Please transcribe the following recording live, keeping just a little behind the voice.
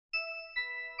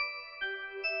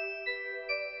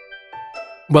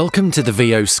Welcome to the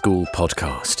VO School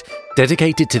podcast,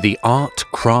 dedicated to the art,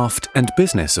 craft, and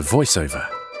business of voiceover.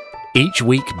 Each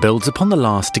week builds upon the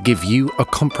last to give you a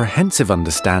comprehensive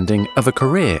understanding of a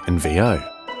career in VO.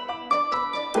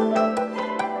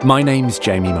 My name's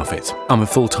Jamie Muffett. I'm a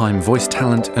full-time voice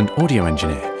talent and audio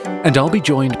engineer, and I'll be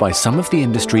joined by some of the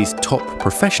industry's top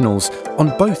professionals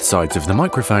on both sides of the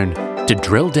microphone to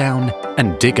drill down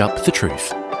and dig up the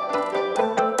truth.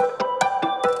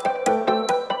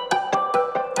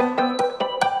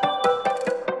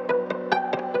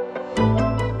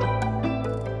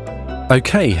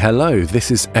 Okay, hello,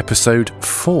 this is episode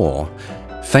 4.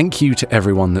 Thank you to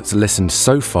everyone that's listened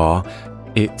so far.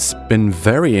 It's been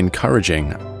very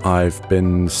encouraging. I've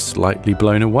been slightly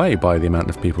blown away by the amount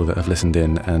of people that have listened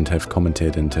in and have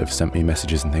commented and have sent me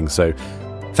messages and things. So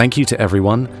thank you to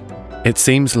everyone. It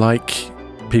seems like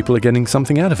people are getting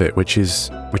something out of it, which is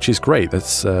great.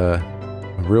 That's a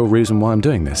real reason why I'm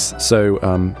doing this. So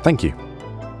thank you.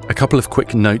 A couple of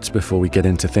quick notes before we get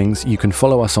into things. You can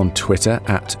follow us on Twitter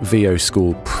at VO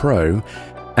School Pro,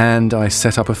 and I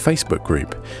set up a Facebook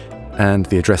group. And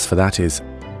the address for that is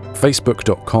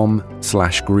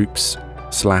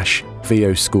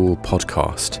facebook.com/groups/VO School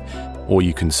Podcast. Or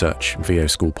you can search VO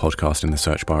School Podcast in the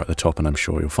search bar at the top, and I'm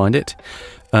sure you'll find it.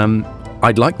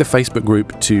 I'd like the Facebook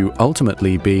group to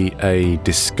ultimately be a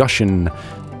discussion,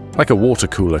 like a water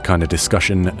cooler kind of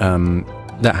discussion,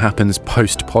 that happens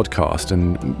post-podcast,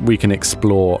 and we can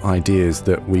explore ideas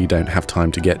that we don't have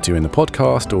time to get to in the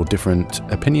podcast, or different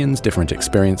opinions, different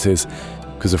experiences,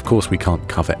 because of course we can't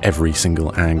cover every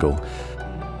single angle.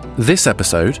 This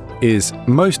episode is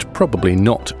most probably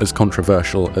not as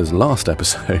controversial as last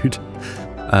episode,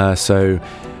 so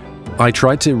I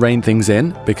tried to rein things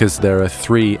in because there are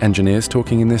 3 engineers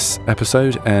talking in this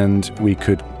episode, and we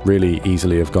could really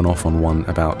easily have gone off on one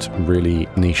about really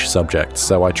niche subjects,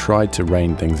 so I tried to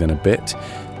rein things in a bit.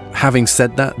 Having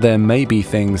said that, there may be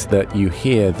things that you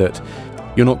hear that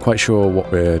you're not quite sure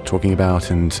what we're talking about,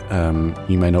 and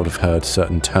you may not have heard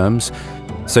certain terms.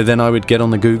 So then I would get on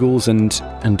the Googles and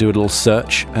do a little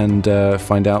search and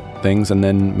find out things, and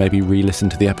then maybe re-listen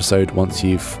to the episode once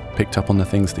you've picked up on the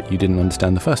things that you didn't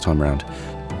understand the first time round.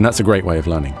 And that's a great way of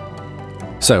learning.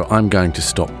 So I'm going to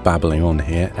stop babbling on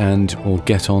here, and we'll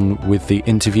get on with the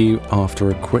interview after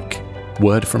a quick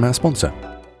word from our sponsor.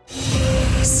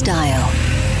 Style.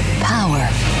 Power.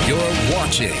 You're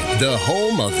watching the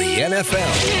home of the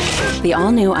NFL. The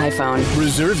all-new iPhone.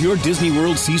 Reserve your Disney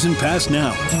World season pass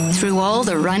now. Through all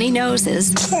the runny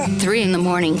noses, 3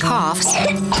 a.m. coughs.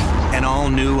 An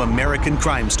all-new American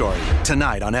Crime Story,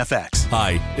 tonight on FX.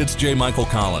 Hi, it's J. Michael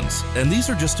Collins, and these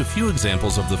are just a few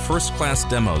examples of the first-class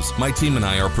demos my team and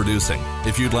I are producing.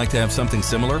 If you'd like to have something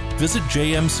similar, visit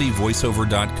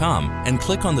jmcvoiceover.com and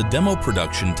click on the Demo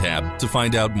Production tab to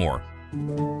find out more.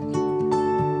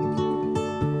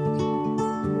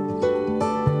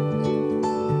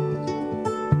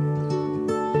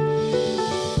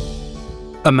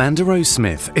 Amanda Rose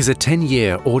Smith is a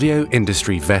 10-year audio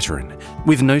industry veteran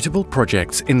with notable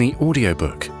projects in the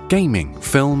audiobook, gaming,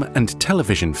 film, and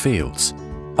television fields.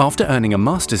 After earning a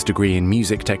master's degree in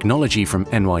music technology from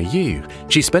NYU,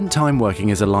 she spent time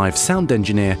working as a live sound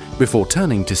engineer before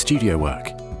turning to studio work.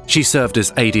 She served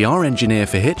as ADR engineer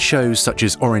for hit shows such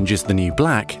as Orange is the New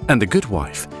Black and The Good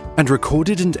Wife, and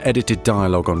recorded and edited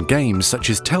dialogue on games such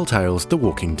as Telltale's The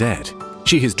Walking Dead.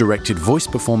 She has directed voice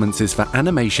performances for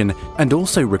animation and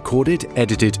also recorded,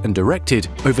 edited, and directed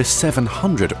over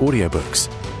 700 audiobooks.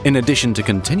 In addition to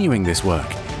continuing this work,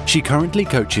 she currently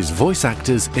coaches voice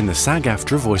actors in the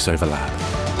SAG-AFTRA Voiceover Lab.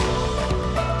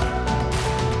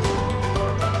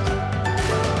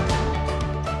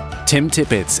 Tim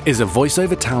Tippett is a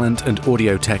voiceover talent and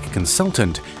audio tech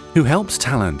consultant who helps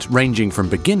talent ranging from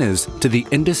beginners to the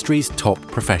industry's top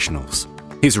professionals.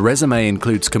 His resume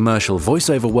includes commercial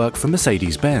voiceover work for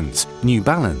Mercedes-Benz, New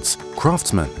Balance,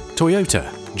 Craftsman,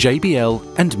 Toyota, JBL,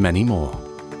 and many more.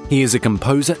 He is a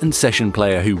composer and session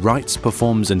player who writes,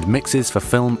 performs, and mixes for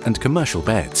film and commercial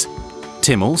beds.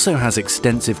 Tim also has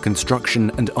extensive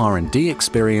construction and R&D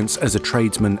experience as a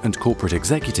tradesman and corporate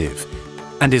executive,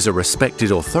 and is a respected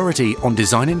authority on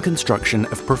design and construction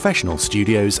of professional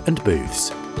studios and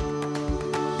booths.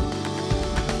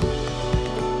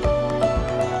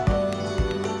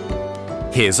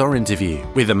 Here's our interview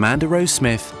with Amanda Rose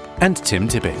Smith and Tim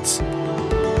Tippett.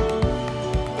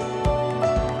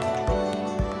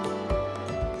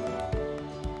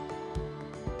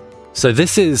 So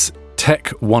this is Tech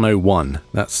 101.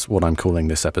 That's what I'm calling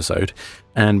this episode.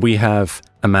 And we have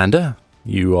Amanda.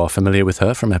 You are familiar with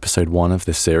her from episode 1 of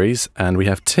this series. And we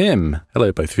have Tim.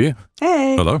 Hello, both of you.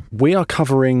 Hey. Hello. We are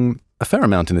covering a fair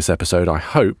amount in this episode, I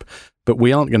hope. but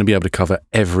we aren't going to be able to cover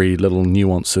every little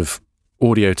nuance of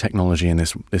audio technology in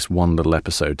this one little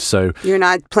episode. So you're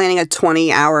not planning a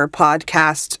 20-hour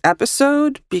podcast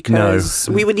episode? Because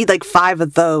we would need like 5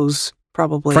 of those,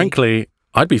 probably. Frankly,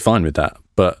 I'd be fine with that,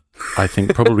 but I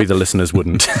think probably the listeners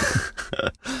wouldn't.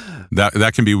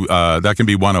 That can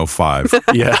be 105.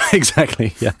 Yeah,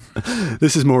 exactly. Yeah,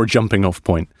 this is more a jumping off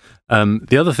point.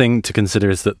 The other thing to consider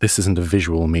is that this isn't a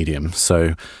visual medium,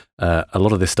 so a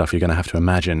lot of this stuff you're going to have to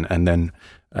imagine and then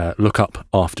look up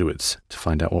afterwards to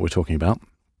find out what we're talking about.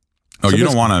 Oh, so you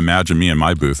don't want to imagine me in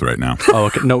my booth right now. Oh,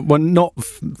 okay. No, well, not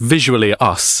visually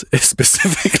us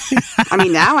specifically. I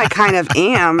mean, now I kind of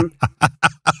am.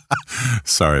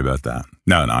 Sorry about that.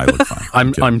 No, I look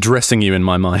fine. I'm dressing you in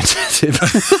my mind, Tim.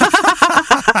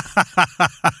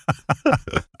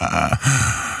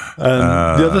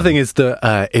 The other thing is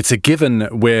that it's a given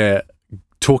we're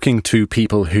talking to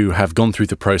people who have gone through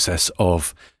the process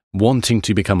of wanting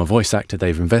to become a voice actor.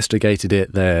 They've investigated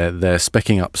it. They're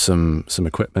speccing up some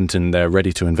equipment and they're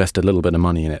ready to invest a little bit of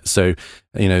money in it. So,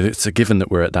 it's a given that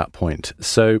we're at that point.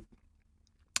 So,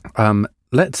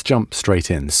 let's jump straight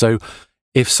in. So,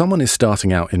 if someone is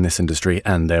starting out in this industry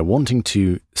and they're wanting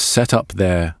to set up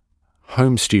their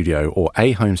home studio or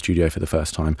a home studio for the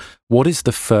first time, what is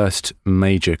the first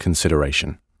major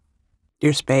consideration?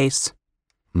 Your space.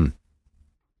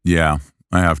 Yeah,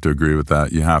 I have to agree with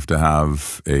that. You have to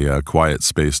have a quiet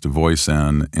space to voice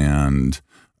in, and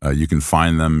you can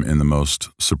find them in the most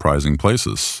surprising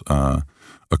places. A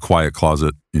quiet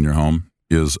closet in your home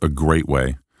is a great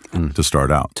way to start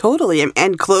out. Totally.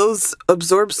 And clothes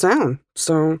absorb sound.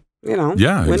 So, Yeah,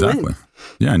 win-win. exactly.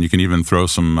 Yeah, and you can even throw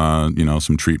some,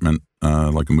 some treatment,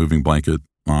 like a moving blanket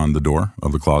on the door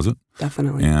of the closet.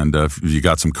 Definitely. And if you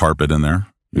got some carpet in there,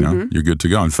 you're good to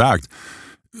go. In fact,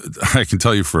 I can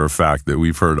tell you for a fact that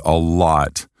we've heard a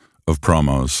lot of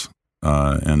promos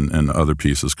and other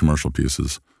pieces, commercial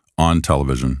pieces, on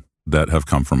television that have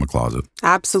come from a closet.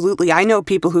 Absolutely. I know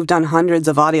people who've done hundreds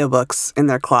of audiobooks in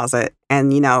their closet.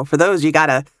 And, for those, you got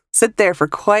to sit there for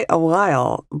quite a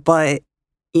while. But,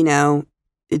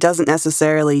 it doesn't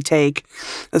necessarily take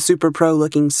a super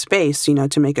pro-looking space,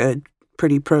 to make a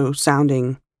pretty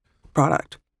pro-sounding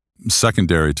product.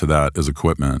 Secondary to that is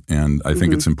equipment. And I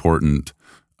think it's important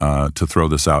to throw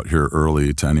this out here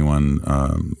early to anyone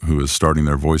who is starting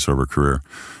their voiceover career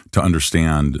to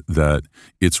understand that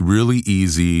it's really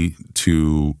easy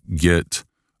to get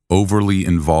overly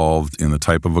involved in the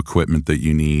type of equipment that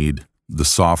you need, the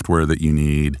software that you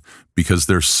need, because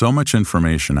there's so much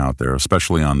information out there,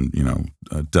 especially on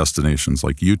destinations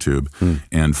like YouTube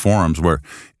and forums where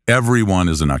everyone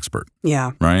is an expert.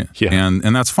 Yeah. Right? Yeah.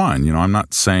 And that's fine. I'm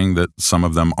not saying that some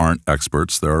of them aren't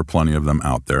experts. There are plenty of them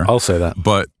out there. I'll say that.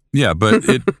 But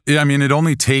it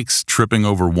only takes tripping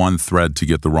over one thread to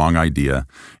get the wrong idea.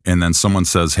 And then someone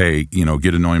says, hey,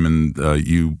 get a Neumann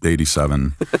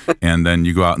U87. And then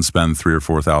you go out and spend $3,000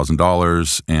 or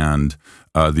 $4,000 and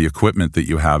the equipment that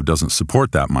you have doesn't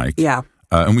support that mic. Yeah.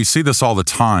 And we see this all the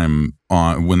time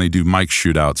when they do mic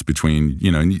shootouts between,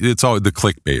 it's all the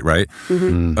clickbait, right?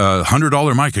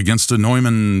 $100 mic against a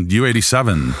Neumann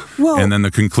U87. Well, and then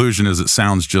the conclusion is it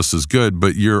sounds just as good,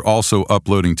 but you're also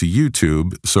uploading to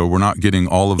YouTube, so we're not getting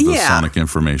all of the sonic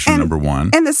information, number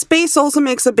one. And the space also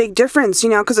makes a big difference,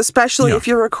 because especially if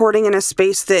you're recording in a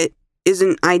space that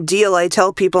isn't ideal, I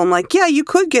tell people, I'm like, yeah, you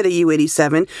could get a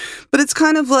U87, but it's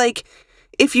kind of like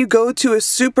if you go to a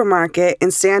supermarket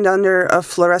and stand under a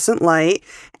fluorescent light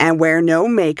and wear no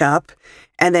makeup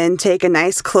and then take a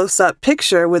nice close-up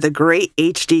picture with a great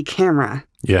HD camera.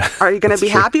 Yeah. Are you going to be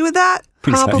happy with that?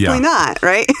 Probably not,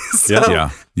 right?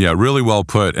 Yeah, really well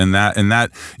put. And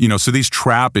that, so these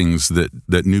trappings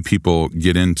that new people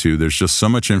get into, there's just so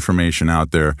much information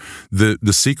out there.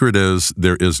 The secret is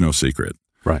there is no secret.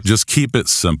 Right. Just keep it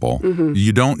simple.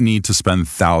 You don't need to spend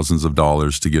thousands of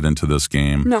dollars to get into this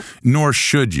game. No. Nor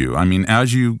should you. I mean,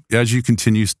 as you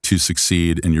continue to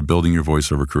succeed and you're building your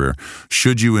voiceover career,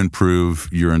 should you improve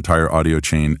your entire audio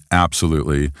chain?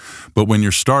 Absolutely. But when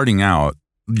you're starting out,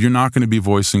 you're not going to be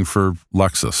voicing for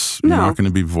Lexus. You're not going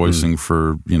to be voicing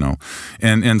for,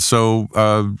 and so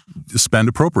spend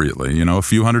appropriately. A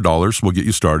few $100s will get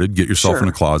you started, get yourself in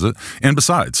a closet. And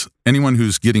besides, anyone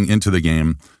who's getting into the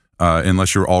game,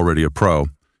 unless you're already a pro,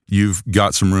 you've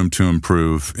got some room to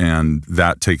improve, and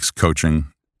that takes coaching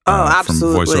from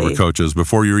voiceover coaches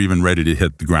before you're even ready to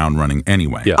hit the ground running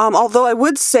anyway. Yeah. Although I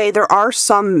would say there are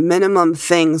some minimum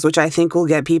things which I think will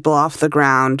get people off the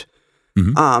ground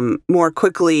more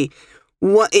quickly.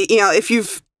 If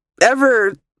you've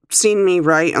ever seen me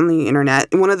write on the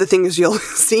internet, one of the things you'll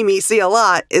see me say a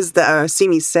lot is that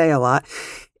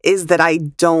I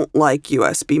don't like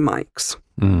USB mics.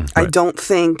 I don't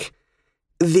think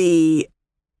the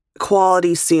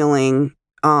quality ceiling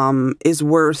is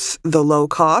worth the low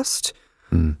cost.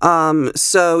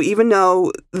 So even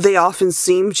though they often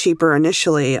seem cheaper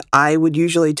initially, I would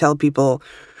usually tell people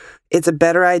it's a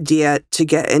better idea to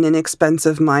get an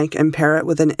inexpensive mic and pair it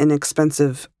with an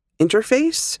inexpensive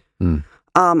interface.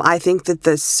 I think that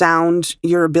the sound,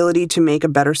 your ability to make a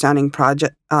better sounding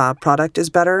product is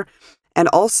better. And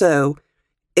also,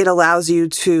 it allows you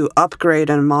to upgrade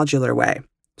in a modular way.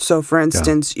 So, for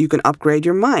instance, you can upgrade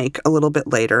your mic a little bit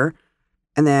later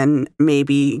and then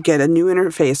maybe get a new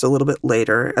interface a little bit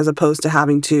later, as opposed to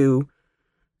having to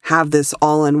have this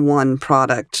all-in-one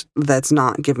product that's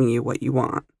not giving you what you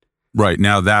want. Right.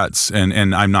 Now that's,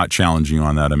 and I'm not challenging you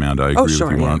on that, Amanda. I agree with you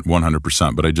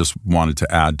 100%, but I just wanted to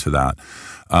add to that.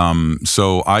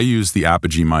 So I use the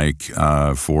Apogee mic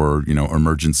for,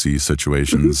 emergency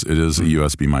situations. It is a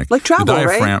USB mic. Like travel,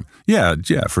 right? Yeah,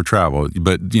 for travel.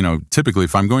 But, typically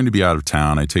if I'm going to be out of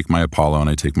town, I take my Apollo and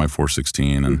I take my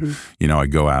 416 and, I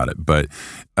go at it. But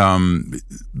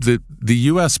the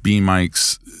USB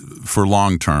mics for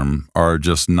long term are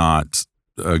just not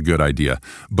a good idea.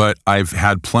 But I've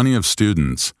had plenty of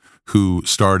students who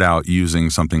start out using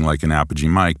something like an Apogee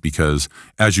mic because,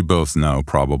 as you both know,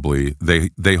 probably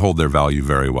they hold their value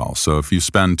very well. So if you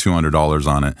spend $200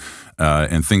 on it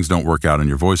and things don't work out in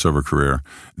your voiceover career,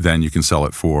 then you can sell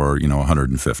it for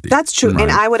 $150. That's true. Right?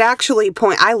 And I would actually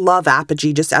I love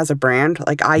Apogee just as a brand.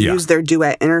 Like I use their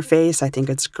Duet interface. I think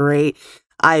it's great.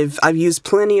 I've used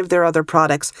plenty of their other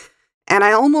products, and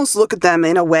I almost look at them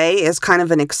in a way as kind of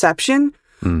an exception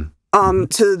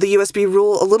to the USB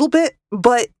rule a little bit,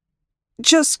 but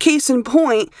just case in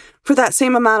point, for that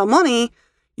same amount of money,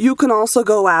 you can also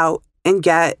go out and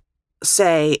get,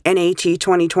 say, an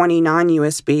AT2020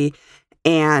 non-USB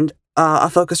and a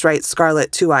Focusrite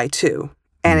Scarlett 2i2.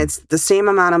 And it's the same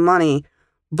amount of money,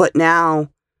 but now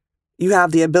you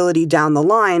have the ability down the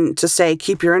line to say,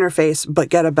 keep your interface, but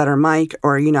get a better mic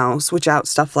or, switch out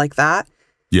stuff like that.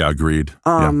 Yeah, agreed.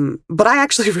 But I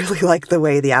actually really like the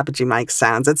way the Apogee mic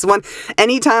sounds. It's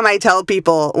anytime I tell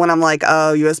people when I'm like,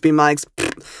 oh, USB mics,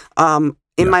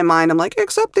 in my mind, I'm like,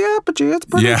 except the Apogee, it's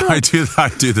pretty good. I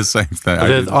do the same thing.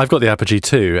 I've got the Apogee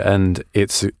too, and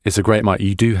it's a great mic.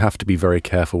 You do have to be very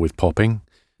careful with popping.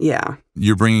 Yeah.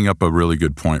 You're bringing up a really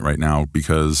good point right now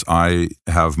because I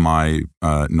have my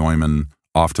Neumann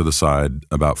off to the side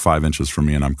about 5 inches from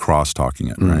me and I'm cross-talking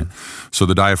it, right? So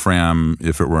the diaphragm,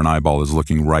 if it were an eyeball, is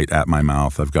looking right at my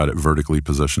mouth. I've got it vertically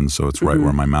positioned so it's right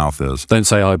where my mouth is. Don't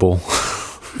say eyeball.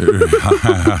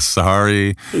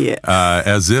 Sorry. Yeah.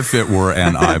 As if it were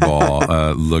an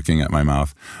eyeball looking at my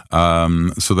mouth,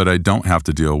 so that I don't have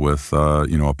to deal with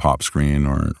a pop screen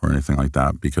or anything like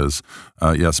that. Because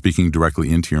speaking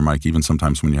directly into your mic, even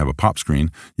sometimes when you have a pop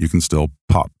screen, you can still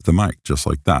pop the mic just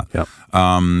like that. Yep.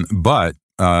 But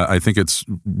I think it's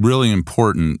really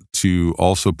important to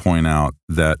also point out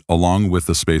that along with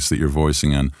the space that you're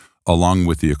voicing in, along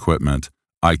with the equipment,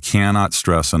 I cannot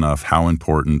stress enough how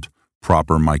important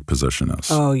proper mic position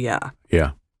is. Oh, yeah.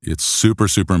 Yeah. It's super,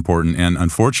 super important. And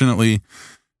unfortunately,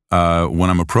 when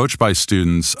I'm approached by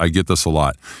students, I get this a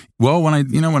lot. Well, when I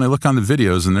look on the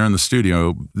videos and they're in the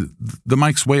studio, the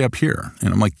mic's way up here.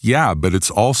 And I'm like, yeah, but it's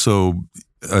also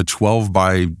a 12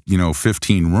 by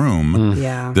 15 room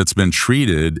that's been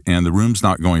treated and the room's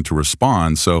not going to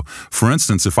respond. So for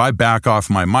instance, if I back off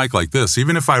my mic like this,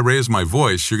 even if I raise my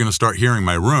voice, you're going to start hearing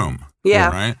my room. Yeah.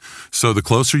 Right. So the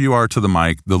closer you are to the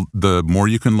mic, the more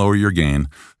you can lower your gain.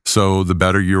 So the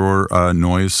better your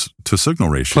noise to signal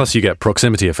ratio. Plus you get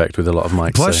proximity effect with a lot of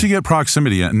mics. You get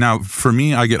proximity. Now, for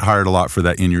me, I get hired a lot for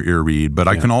that in-your-ear read, but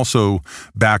I can also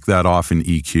back that off in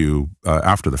EQ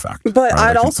after the fact. But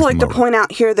I'd also like to point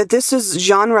out here that this is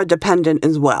genre dependent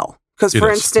as well. Because, for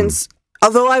instance,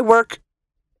 although I work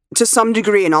to some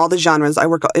degree in all the genres,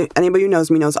 anybody who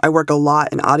knows me knows I work a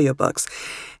lot in audiobooks.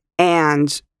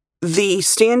 And the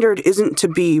standard isn't to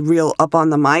be real up on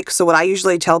the mic. So what I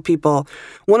usually tell people,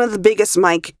 one of the biggest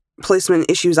mic placement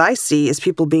issues I see is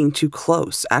people being too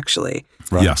close, actually.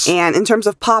 Right. Yes. And in terms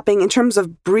of popping, in terms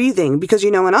of breathing, because,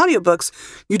 in audiobooks,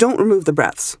 you don't remove the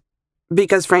breaths.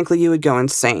 Because, frankly, you would go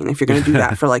insane if you're going to do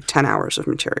that for like 10 hours of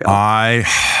material. I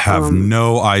have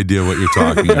no idea what you're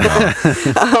talking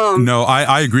about. No,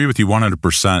 I agree with you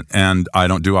 100%. And I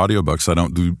don't do audiobooks. I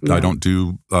don't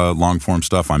do long form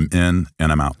stuff. I'm in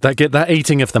and I'm out. That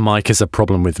eating of the mic is a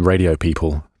problem with radio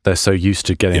people. They're so used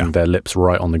to getting their lips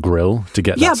right on the grill to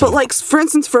get that. Yeah, but like, for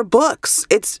instance, for books,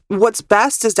 it's what's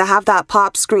best is to have that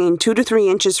pop screen 2 to 3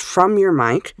 inches from your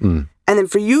mic. And then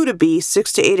for you to be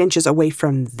 6 to 8 inches away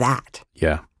from that.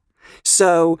 Yeah.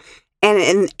 So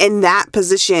And in that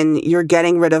position, you're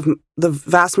getting rid of the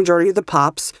vast majority of the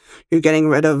pops. You're getting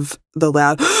rid of the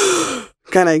loud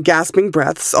kind of gasping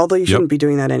breaths, although you shouldn't be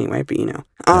doing that anyway, but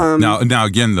Now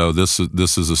again, though, this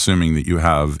is assuming that you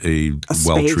have a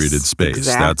well-treated space.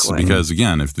 Exactly. That's because,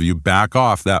 again, if you back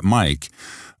off that mic,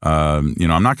 I'm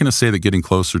not going to say that getting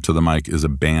closer to the mic is a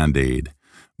Band-Aid,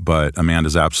 but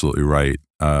Amanda's absolutely right.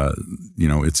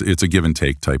 It's a give and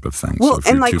take type of thing. Well, so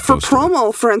and like for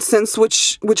promo, for instance,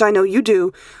 which I know you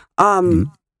do,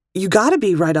 you got to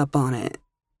be right up on it.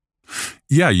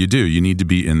 Yeah, you do. You need to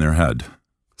be in their head.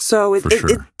 So it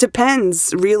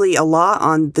depends really a lot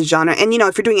on the genre. And,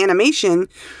 if you're doing animation,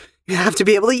 you have to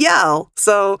be able to yell.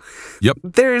 So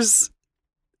there's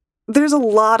a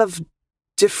lot of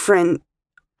different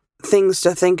things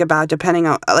to think about depending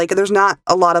on, like, there's not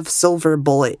a lot of silver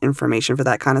bullet information for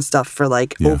that kind of stuff for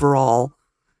overall,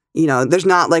 there's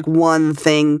not like one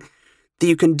thing that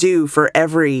you can do for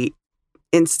every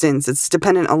instance. It's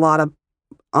dependent a lot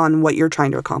on what you're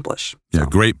trying to accomplish. Yeah,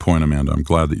 great point, Amanda. I'm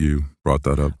glad that you brought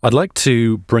that up. I'd like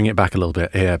to bring it back a little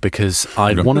bit here because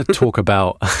I want to talk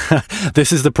about,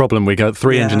 this is the problem. We got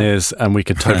 3 engineers and we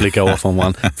could totally go off on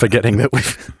one, forgetting that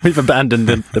we've abandoned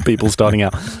the people starting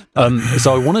out.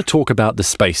 So I want to talk about the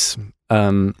space.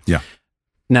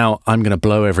 Now, I'm going to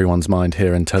blow everyone's mind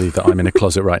here and tell you that I'm in a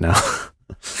closet right now.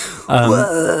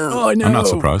 I know. I'm not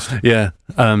surprised. Yeah.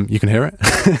 You can hear it?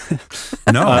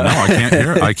 No, I can't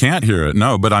hear it. I can't hear it.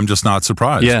 No, but I'm just not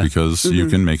surprised because you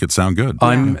can make it sound good.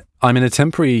 I'm in a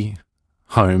temporary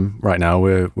home right now.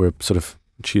 We're sort of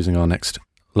choosing our next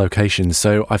location.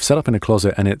 So I've set up in a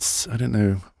closet and it's, I don't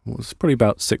know, it's probably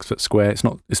about 6 foot square. It's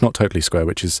not totally square,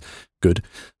 which is good.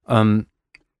 In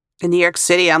New York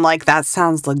City, I'm like, that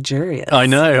sounds luxurious. I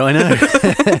know.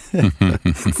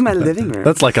 It's my living room.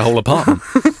 That's like a whole apartment.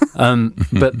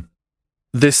 But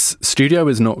this studio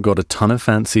has not got a ton of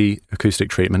fancy acoustic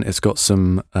treatment. It's got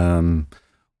some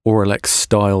Auralex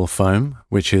style foam,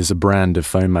 which is a brand of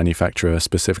foam manufacturer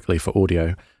specifically for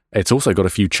audio. It's also got a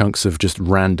few chunks of just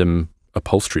random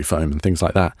upholstery foam and things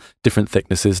like that. Different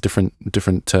thicknesses,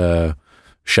 different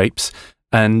shapes,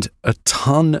 and a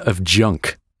ton of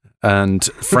junk. And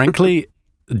frankly,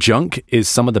 junk is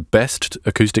some of the best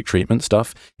acoustic treatment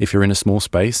stuff if you're in a small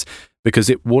space, because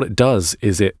what it does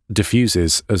is it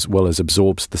diffuses as well as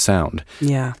absorbs the sound.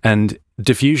 Yeah. And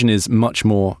diffusion is much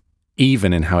more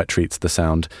even in how it treats the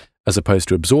sound, as opposed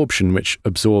to absorption, which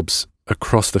absorbs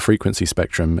across the frequency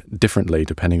spectrum differently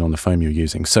depending on the foam you're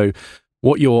using. So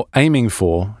what you're aiming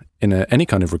for in any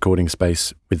kind of recording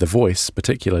space with the voice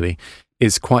particularly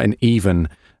is quite an even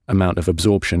amount of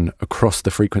absorption across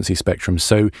the frequency spectrum.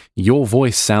 So your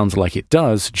voice sounds like it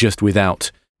does, just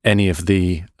without any of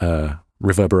the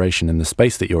reverberation in the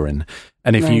space that you're in.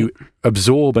 And if you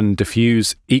absorb and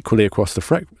diffuse equally across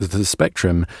the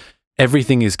spectrum,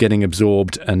 everything is getting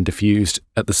absorbed and diffused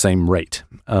at the same rate.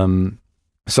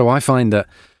 So I find that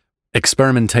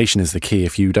experimentation is the key.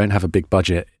 If you don't have a big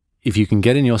budget, if you can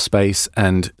get in your space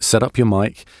and set up your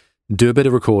mic, do a bit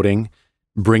of recording,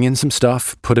 bring in some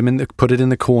stuff, put it in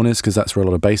the corners, because that's where a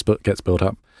lot of bass gets built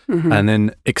up, and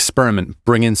then experiment.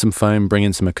 Bring in some foam, bring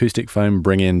in some acoustic foam,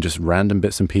 bring in just random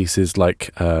bits and pieces,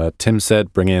 like Tim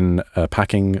said, bring in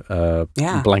packing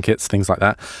blankets, things like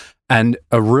that. And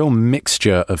a real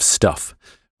mixture of stuff,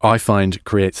 I find,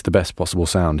 creates the best possible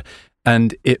sound.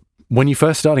 And when you're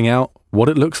first starting out, what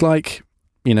it looks like,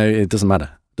 it doesn't matter.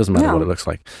 It doesn't matter what it looks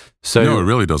like. So no, it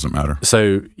really doesn't matter.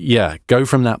 So yeah, go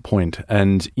from that point.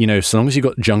 And, so long as you've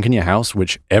got junk in your house,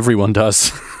 which everyone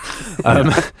does,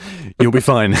 you'll be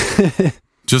fine.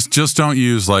 Just don't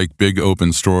use like big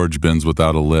open storage bins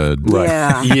without a lid. Right.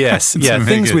 Yeah. Yes. Yeah.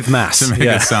 Things with mass. To make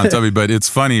it sound tubby. But it's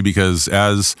funny because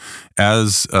as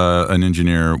an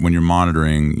engineer, when you're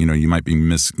monitoring, you might be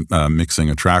mixing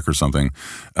a track or something.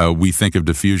 We think of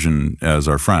diffusion as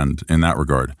our friend in that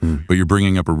regard. But you're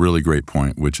bringing up a really great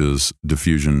point, which is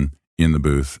diffusion in the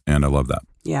booth. And I love that.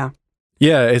 Yeah.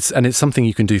 Yeah. It's something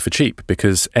you can do for cheap,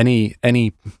 because any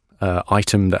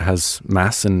item that has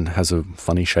mass and has a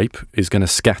funny shape is going to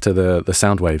scatter the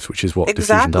sound waves, which is what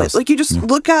diffusion does. Like you just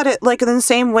look at it like in the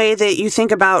same way that you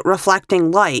think about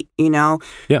reflecting light,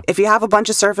 Yeah. If you have a bunch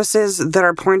of surfaces that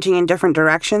are pointing in different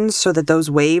directions, so that those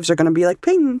waves are going to be like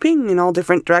ping, ping in all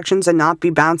different directions and not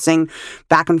be bouncing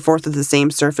back and forth at the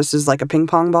same surfaces like a ping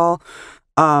pong ball,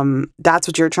 that's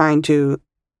what you're trying to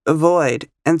avoid.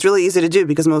 And it's really easy to do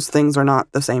because most things are not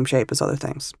the same shape as other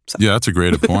things. So. Yeah, that's a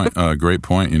great point. Great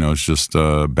point. It's just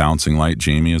bouncing light.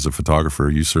 Jamie, as a photographer,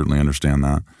 you certainly understand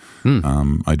that.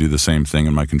 I do the same thing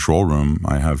in my control room.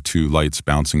 I have 2 lights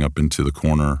bouncing up into the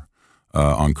corner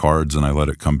on cards, and I let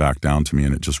it come back down to me,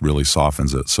 and it just really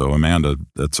softens it. So, Amanda,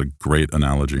 that's a great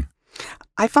analogy.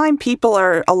 I find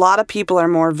a lot of people are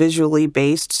more visually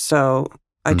based, so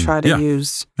I try to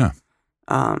use. Yeah.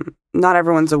 Not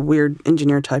everyone's a weird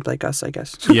engineer type like us, I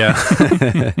guess. Yeah.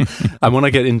 And when I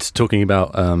get into talking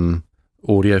about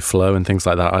audio flow and things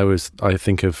like that, I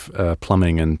think of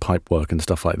plumbing and pipe work and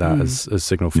stuff like that as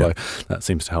signal flow. Yeah. That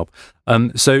seems to help.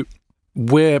 So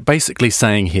we're basically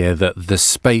saying here that the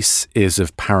space is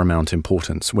of paramount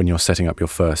importance when you're setting up your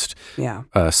first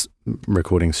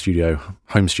recording studio,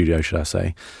 home studio, should I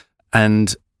say.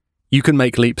 And you can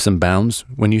make leaps and bounds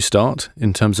when you start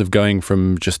in terms of going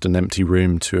from just an empty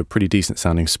room to a pretty decent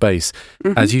sounding space.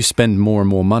 Mm-hmm. As you spend more and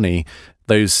more money,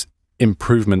 those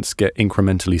improvements get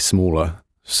incrementally smaller.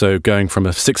 So going from a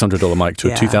 $600 mic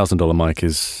to a $2,000 mic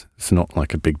is not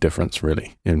like a big difference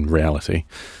really in reality.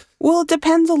 Well, it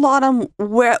depends a lot on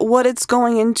what it's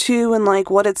going into and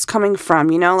like what it's coming from,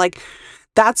 like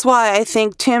that's why I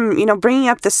think Tim, bringing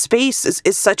up the space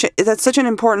is such an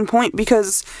important point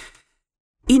because,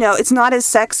 it's not as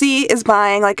sexy as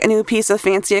buying like a new piece of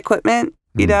fancy equipment,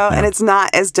 and it's not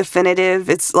as definitive.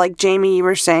 It's like Jamie, you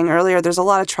were saying earlier, there's a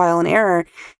lot of trial and error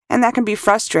and that can be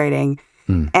frustrating.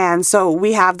 And so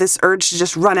we have this urge to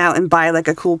just run out and buy like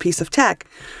a cool piece of tech.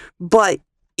 But,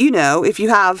 if you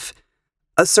have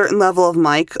a certain level of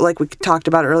mic, like we talked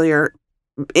about earlier,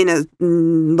 in a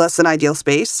less than ideal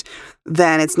space,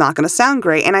 then it's not going to sound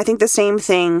great. And I think the same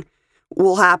thing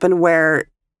will happen where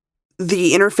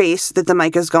the interface that the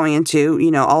mic is going into,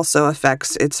 also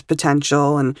affects its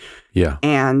potential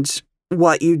and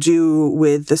what you do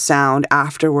with the sound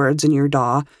afterwards in your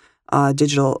DAW,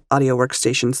 digital audio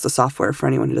workstations, the software for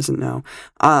anyone who doesn't know.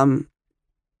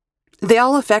 They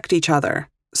all affect each other.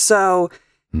 So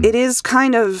it is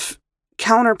kind of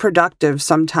counterproductive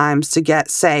sometimes to get,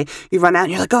 say, you run out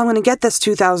and you're like, I'm going to get this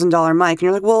 $2,000 mic. And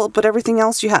you're like, well, but everything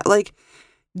else you have, like,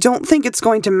 don't think it's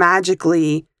going to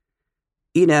magically,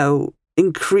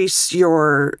 increase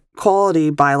your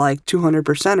quality by like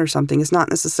 200% or something. It's not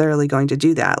necessarily going to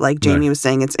do that. Like Jamie was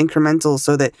saying, it's incremental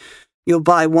so that you'll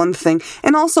buy one thing.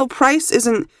 And also price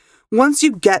isn't, once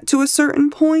you get to a certain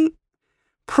point,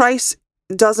 price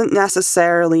doesn't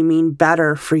necessarily mean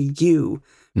better for you.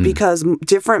 Because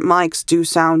different mics do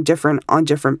sound different on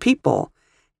different people.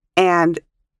 And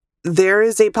there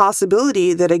is a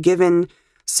possibility that a given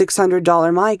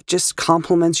 $600 mic just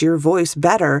complements your voice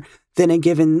better than a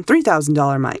given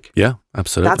 $3,000 mic. Yeah,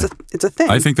 absolutely. It's a thing.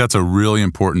 I think that's a really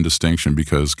important distinction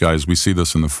because, guys, we see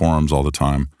this in the forums all the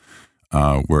time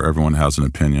where everyone has an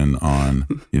opinion on,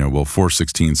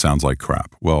 416 sounds like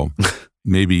crap. Well,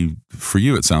 maybe for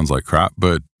you it sounds like crap,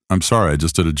 but I'm sorry, I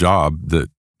just did a job that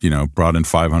brought in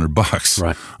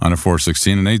 $500 on a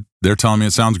 416 and they're telling me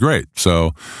it sounds great.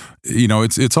 So,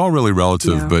 it's all really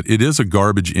relative, but it is a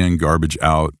garbage in, garbage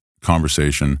out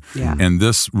conversation. Yeah. And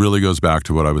this really goes back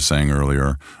to what I was saying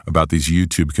earlier about these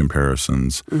YouTube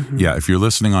comparisons. Mm-hmm. Yeah. If you're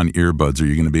listening on earbuds, are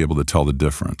you going to be able to tell the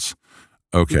difference?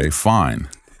 Okay, fine.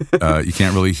 You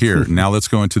can't really hear. Now let's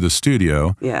go into the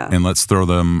studio and let's throw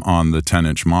them on the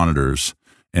 10-inch monitors.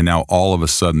 And now all of a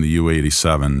sudden the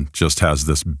U87 just has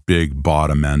this big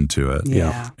bottom end to it.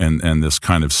 Yeah. And this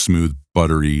kind of smooth,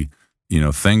 buttery,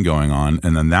 thing going on.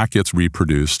 And then that gets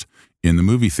reproduced in the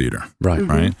movie theater. Right. Mm-hmm.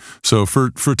 Right. So for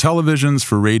televisions,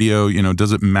 for radio,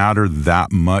 does it matter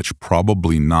that much?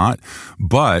 Probably not.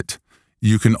 But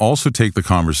you can also take the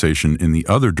conversation in the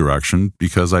other direction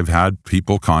because I've had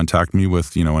people contact me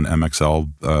with, an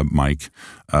MXL mic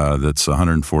that's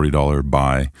 $140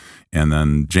 buy. And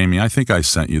then, Jamie, I think I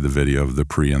sent you the video of the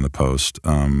pre and the post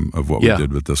of what we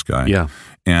did with this guy. Yeah.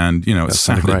 And, it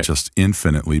sounded just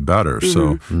infinitely better.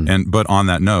 Mm-hmm. So, but on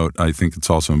that note, I think it's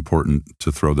also important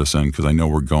to throw this in because I know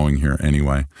we're going here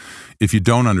anyway. If you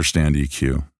don't understand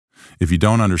EQ, if you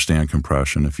don't understand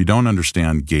compression, if you don't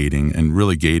understand gating, and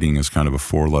really gating is kind of a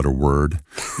 4-letter word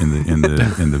in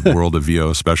the world of VO,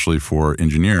 especially for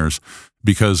engineers,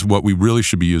 because what we really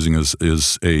should be using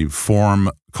is a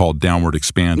form called downward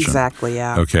expansion. Exactly,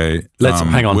 yeah. Okay. Let's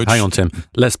hang on, Tim.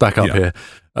 Let's back up here.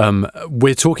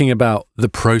 We're talking about the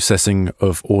processing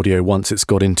of audio once it's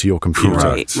got into your computer.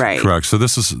 Right. Correct. So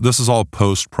this is all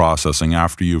post-processing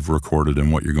after you've recorded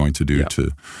and what you're going to do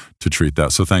to treat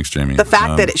that. So thanks, Jamie. The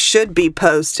fact that it should be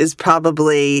post is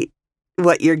probably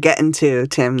what you're getting to,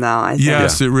 Tim, though, I think.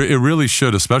 Yes, it really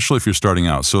should, especially if you're starting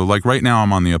out. So like right now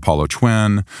I'm on the Apollo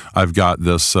Twin. I've got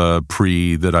this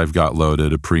pre that I've got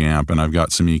loaded, a preamp, and I've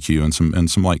got some EQ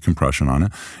and some light compression on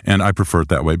it. And I prefer it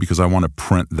that way because I want to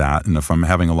print that. And if I'm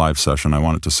having a live session, I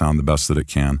want it to sound the best that it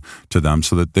can to them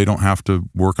so that they don't have to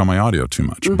work on my audio too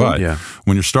much. Mm-hmm. But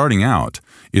when you're starting out,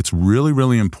 it's really,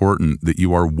 really important that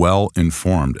you are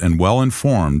well-informed. And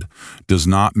well-informed does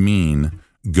not mean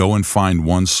go and find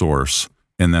one source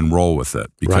and then roll with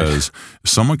it. Because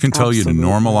someone can tell you to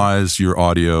normalize your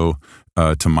audio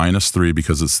to -3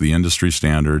 because it's the industry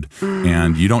standard,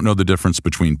 and you don't know the difference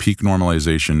between peak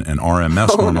normalization and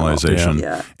RMS normalization.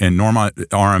 Yeah. And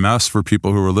RMS, for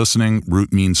people who are listening,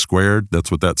 root mean squared.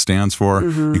 That's what that stands for.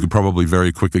 You could probably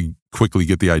very quickly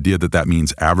get the idea that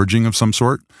means averaging of some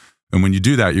sort. And when you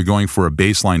do that, you're going for a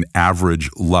baseline average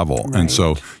level. Right. And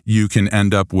so you can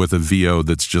end up with a VO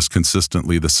that's just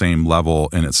consistently the same level,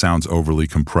 and it sounds overly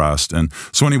compressed. And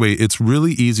so anyway, it's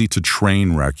really easy to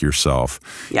train wreck yourself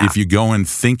if you go in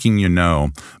thinking you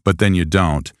know, but then you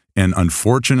don't. And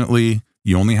unfortunately,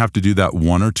 you only have to do that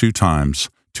 1 or 2 times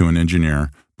to an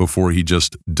engineer before he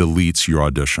just deletes your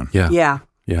audition. Yeah.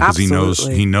 Because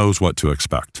he knows what to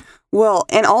expect. Well,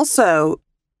 and also,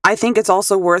 I think it's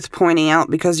also worth pointing out,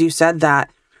 because you said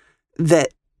that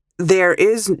there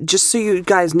is, just so you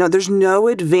guys know, there's no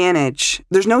advantage,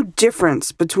 there's no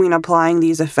difference between applying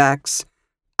these effects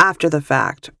after the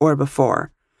fact or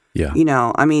before. Yeah. You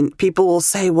know, I mean, people will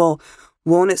say, well,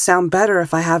 won't it sound better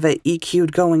if I have it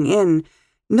EQ'd going in?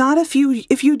 Not if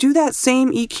you do that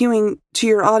same EQing to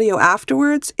your audio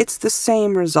afterwards, it's the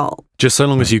same result. Just so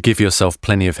long as you give yourself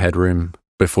plenty of headroom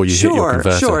before you hit your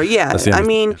converter. Sure, yeah. I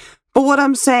mean, but what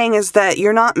I'm saying is that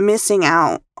you're not missing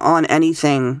out on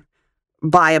anything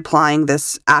by applying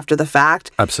this after the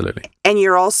fact. Absolutely. And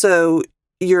you're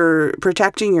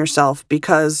protecting yourself,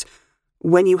 because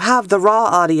when you have the raw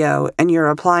audio and you're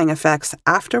applying effects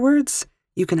afterwards,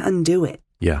 you can undo it.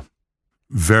 Yeah.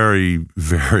 Very,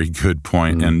 very good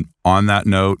point. And on that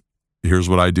note, here's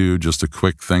what I do. Just a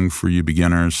quick thing for you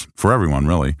beginners, for everyone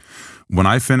really. When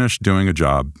I finish doing a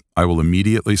job, I will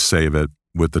immediately save it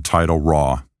with the title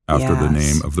RAW after the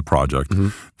name of the project.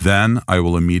 Then I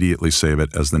will immediately save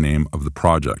it as the name of the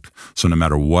project. So no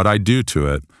matter what I do to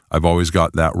it, I've always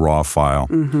got that raw file.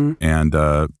 And,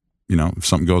 if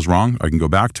something goes wrong, I can go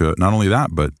back to it. Not only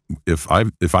that, but if I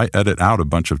edit out a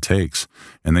bunch of takes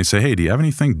and they say, hey, do you have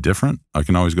anything different? I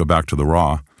can always go back to the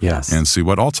raw and see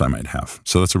what else I might have.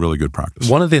 So that's a really good practice.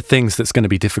 One of the things that's going to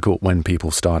be difficult when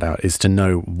people start out is to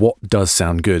know what does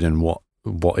sound good and what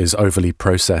is overly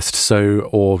processed,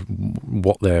 or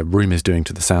what their room is doing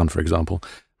to the sound, for example.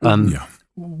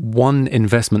 One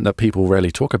investment that people rarely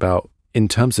talk about in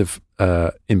terms of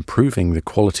improving the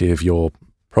quality of your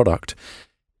product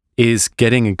is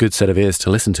getting a good set of ears to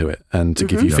listen to it and to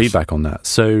give you feedback on that.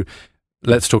 So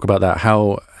let's talk about that.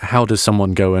 How does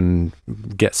someone go and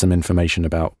get some information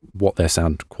about what their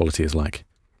sound quality is like?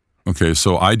 Okay,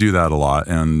 so I do that a lot,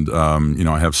 and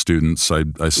I have students.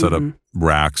 I set up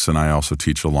racks, and I also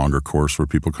teach a longer course where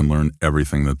people can learn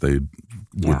everything that they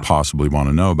would possibly want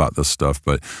to know about this stuff.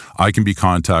 But I can be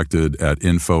contacted at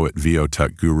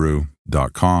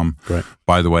info@VOTechGuru.com. Great.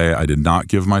 By the way, I did not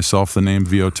give myself the name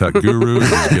VOTech Guru. It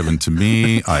was given to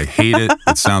me. I hate it.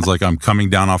 It sounds like I'm coming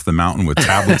down off the mountain with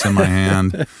tablets in my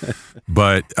hand.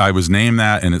 But I was named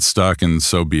that, and it stuck, and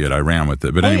so be it. I ran with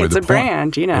it. But anyway, it's a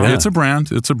brand, you know. It's a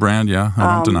brand. It's a brand. Yeah,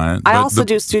 I don't deny it. I also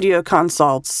do studio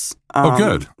consults.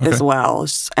 Good. Okay. As well.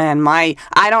 And I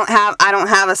don't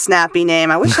have a snappy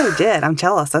name. I wish I did. I'm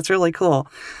jealous. That's really cool.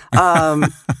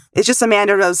 It's just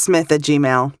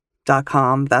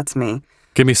AmandaRoseSmith@gmail.com. That's me.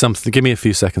 Give me a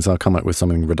few seconds. I'll come up with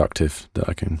something reductive that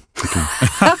I can.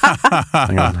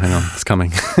 hang on. It's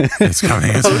coming. It's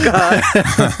coming. Oh God.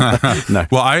 No.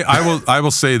 Well, I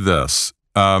will say this.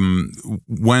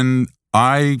 When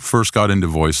I first got into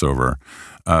voiceover,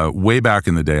 way back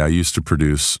in the day, I used to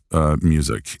produce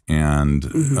music and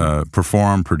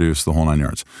produce the whole 9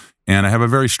 yards. And I have a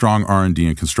very strong R&D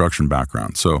and construction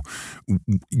background. So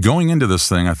going into this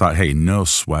thing, I thought, hey, no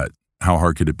sweat. How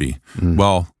hard could it be?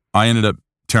 Well, I ended up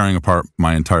tearing apart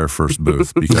my entire first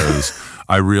booth because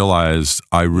I realized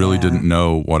I really didn't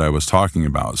know what I was talking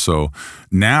about. So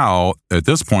now at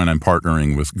this point, I'm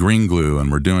partnering with Green Glue, and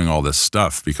we're doing all this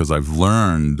stuff because I've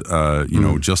learned,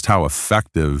 just how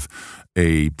effective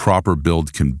a proper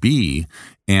build can be.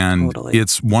 And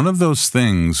it's one of those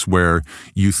things where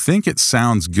you think it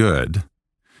sounds good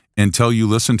until you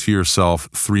listen to yourself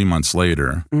 3 months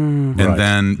later. And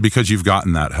then because you've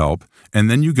gotten that help, and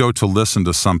then you go to listen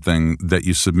to something that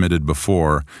you submitted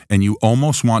before, and you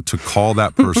almost want to call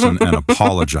that person and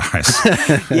apologize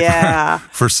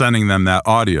for sending them that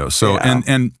audio. So,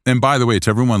 and by the way, to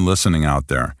everyone listening out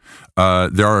there,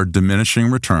 there are diminishing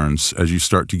returns as you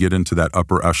start to get into that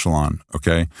upper echelon,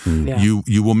 okay?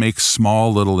 You will make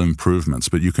small little improvements,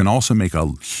 but you can also make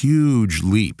a huge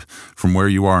leap from where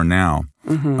you are now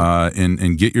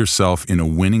and get yourself in a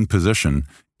winning position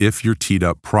if you're teed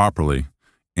up properly.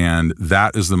 And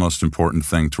that is the most important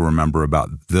thing to remember about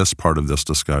this part of this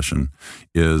discussion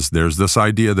is there's this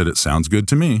idea that it sounds good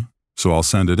to me, so I'll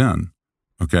send it in.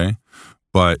 Okay.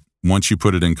 But once you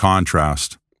put it in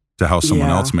contrast to how someone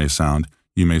else may sound,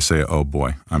 you may say, oh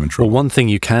boy, I'm in trouble. Well, one thing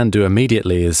you can do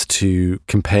immediately is to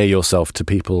compare yourself to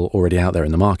people already out there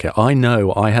in the market. I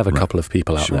know I have a couple of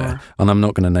people out there, and I'm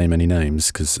not going to name any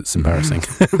names because it's embarrassing,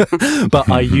 but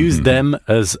I use them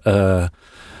as a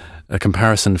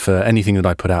comparison for anything that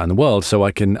I put out in the world. So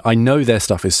I know their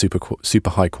stuff is super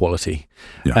high quality.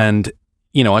 Yeah. And,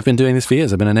 you know, I've been doing this for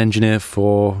years. I've been an engineer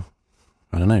for,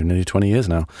 I don't know, nearly 20 years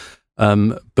now.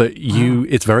 But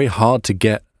it's very hard to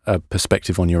get a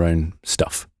perspective on your own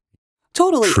stuff.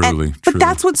 Totally. Truly. But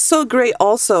that's what's so great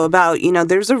also about, you know,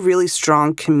 there's a really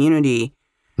strong community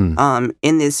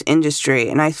in this industry.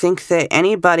 And I think that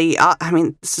anybody, I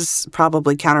mean, this is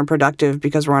probably counterproductive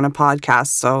because we're on a podcast,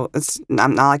 so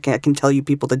I'm not like I can tell you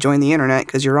people to join the internet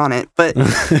because you're on it. But,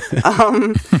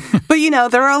 but, you know,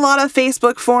 there are a lot of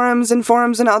Facebook forums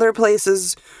and other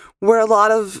places where a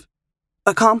lot of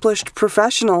accomplished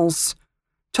professionals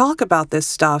talk about this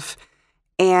stuff.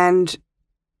 And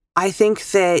I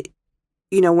think that,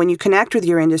 you know, when you connect with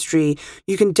your industry,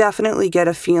 you can definitely get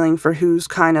a feeling for who's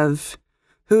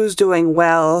doing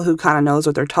well, who kind of knows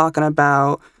what they're talking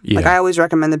about. Yeah. Like I always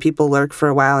recommend that people lurk for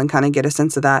a while and kind of get a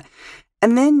sense of that.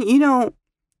 And then, you know,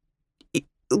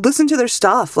 listen to their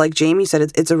stuff. Like Jamie said,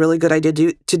 it's a really good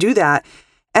idea to do that.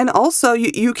 And also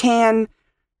you can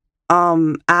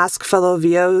ask fellow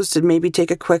VOs to maybe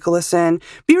take a quick listen.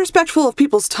 Be respectful of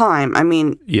people's time. I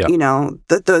mean, you know,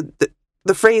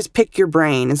 the phrase "pick your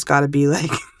brain" has got to be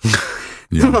like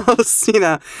the most, you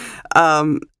know.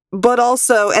 But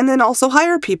also, and then also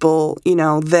hire people, you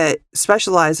know, that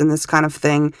specialize in this kind of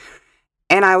thing.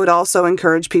 And I would also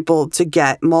encourage people to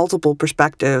get multiple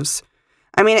perspectives.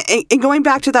 I mean, and going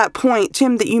back to that point,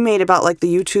 Tim, that you made about like the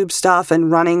YouTube stuff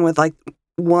and running with like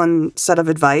one set of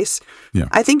advice. Yeah.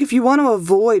 I think if you want to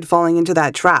avoid falling into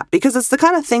that trap, because it's the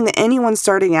kind of thing that anyone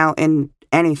starting out in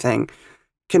anything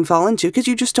can fall into because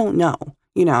you just don't know,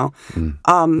 you know.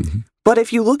 But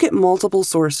if you look at multiple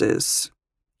sources,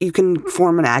 you can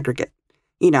form an aggregate,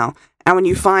 you know. And when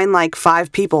you find like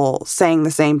 5 people saying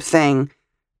the same thing,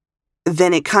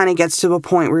 then it kind of gets to a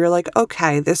point where you're like,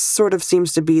 okay, this sort of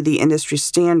seems to be the industry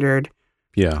standard.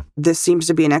 Yeah. This seems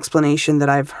to be an explanation that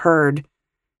I've heard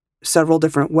several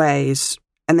different ways.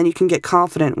 And then you can get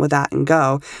confident with that and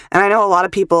go. And I know a lot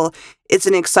of people, it's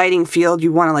an exciting field.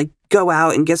 You want to like go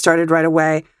out and get started right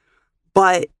away.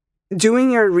 But doing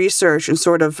your research and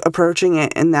sort of approaching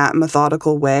it in that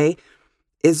methodical way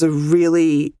is a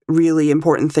really, really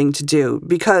important thing to do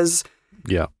because,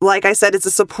 like I said, it's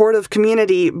a supportive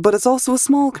community, but it's also a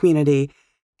small community.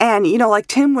 And, you know, like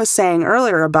Tim was saying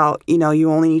earlier about, you know,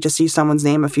 you only need to see someone's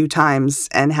name a few times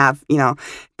and have, you know,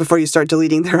 before you start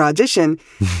deleting their audition,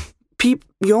 you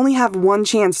only have one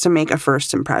chance to make a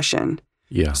first impression.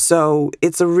 Yeah. So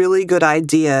it's a really good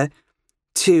idea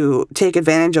to take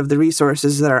advantage of the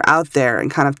resources that are out there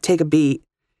and kind of take a beat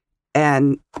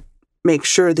and make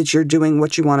sure that you're doing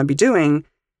what you want to be doing,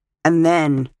 and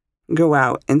then go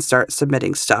out and start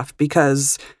submitting stuff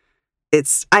because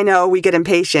I know we get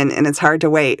impatient and it's hard to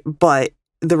wait, but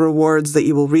the rewards that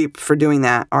you will reap for doing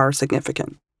that are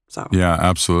significant. So yeah,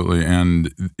 absolutely.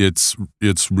 And it's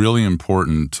really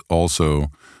important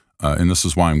also, and this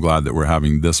is why I'm glad that we're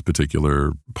having this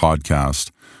particular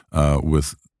podcast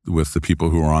with the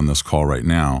people who are on this call right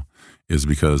now, is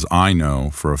because I know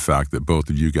for a fact that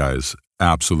both of you guys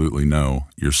absolutely know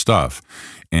your stuff.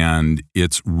 And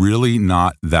it's really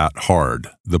not that hard.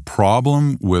 The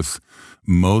problem with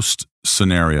most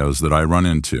scenarios that I run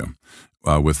into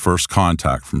with first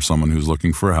contact from someone who's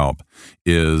looking for help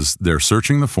is they're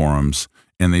searching the forums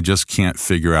and they just can't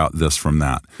figure out this from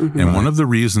that. Mm-hmm. And one of the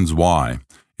reasons why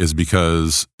is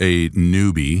because a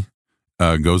newbie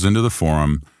goes into the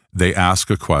forum, they ask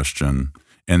a question,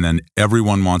 and then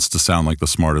everyone wants to sound like the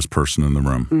smartest person in the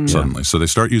room suddenly. So they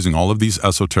start using all of these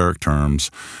esoteric terms,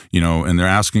 you know, and they're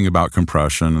asking about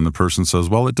compression, and the person says,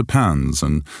 well, it depends.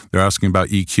 And they're asking about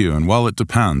EQ, and well, it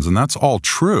depends. And that's all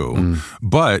true.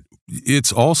 But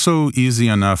it's also easy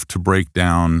enough to break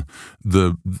down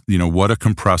what a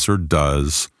compressor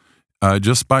does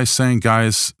just by saying,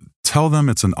 guys, tell them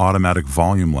it's an automatic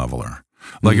volume leveler.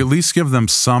 Like at least give them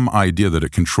some idea that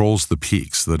it controls the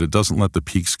peaks, that it doesn't let the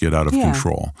peaks get out of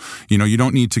control. You know, you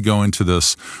don't need to go into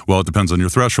this, well, it depends on your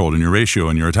threshold and your ratio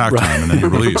and your attack time and then your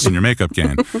release and your makeup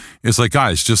gain. It's like,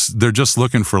 guys, they're just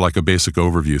looking for like a basic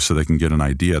overview so they can get an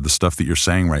idea. The stuff that you're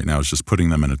saying right now is just putting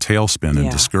them in a tailspin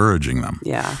and discouraging them.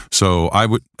 Yeah. So I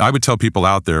would tell people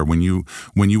out there, when you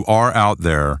are out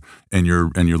there and you're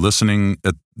listening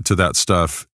to that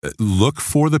stuff, look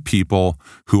for the people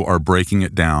who are breaking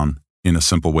it down in a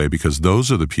simple way, because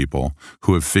those are the people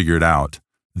who have figured out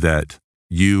that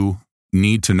you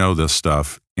need to know this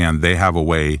stuff and they have a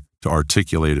way to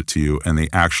articulate it to you and they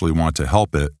actually want to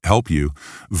help you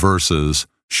versus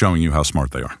showing you how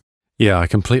smart they are. Yeah, I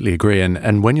completely agree.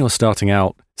 And when you're starting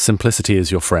out, simplicity is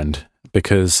your friend,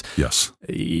 because yes,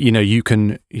 you know, you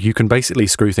can basically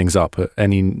screw things up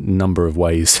any number of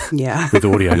ways with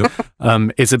audio.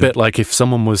 It's a bit like if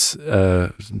someone was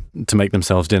to make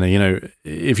themselves dinner, you know,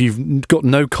 if you've got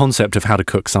no concept of how to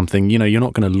cook something, you know, you're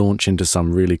not going to launch into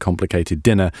some really complicated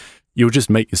dinner. You'll just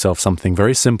make yourself something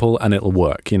very simple and it'll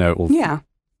work, you know. Yeah.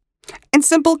 And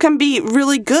simple can be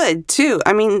really good too.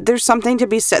 I mean, there's something to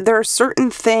be said. There are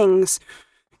certain things,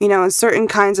 you know, in certain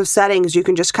kinds of settings you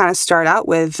can just kind of start out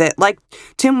with that. Like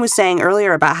Tim was saying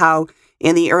earlier about how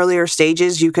in the earlier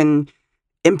stages you can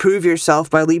improve yourself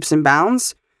by leaps and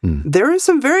bounds. There are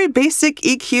some very basic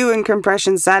EQ and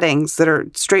compression settings that are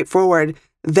straightforward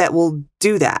that will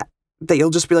do that. That you'll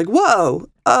just be like, whoa,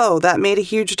 oh, that made a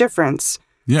huge difference.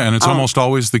 Yeah, and it's almost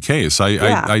always the case.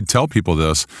 I tell people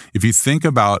this. If you think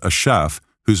about a chef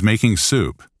who's making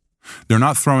soup, they're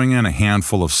not throwing in a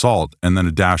handful of salt and then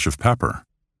a dash of pepper.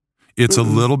 It's a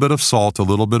little bit of salt, a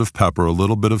little bit of pepper, a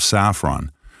little bit of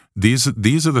saffron. These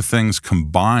are the things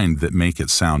combined that make it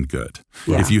sound good.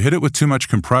 Yeah. If you hit it with too much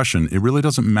compression, it really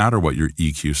doesn't matter what your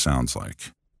EQ sounds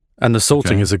like. And the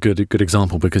salting is a good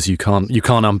example because you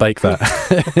can't unbake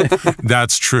that.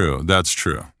 That's true.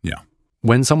 Yeah.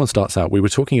 When someone starts out, we were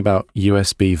talking about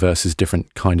USB versus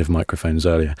different kind of microphones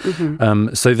earlier.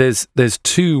 So there's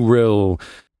two real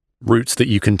routes that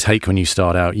you can take when you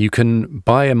start out. You can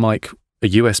buy a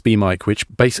USB mic, which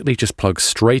basically just plugs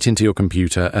straight into your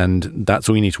computer, and that's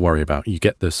all you need to worry about. You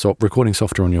get the recording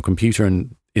software on your computer,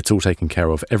 and it's all taken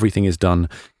care of. Everything is done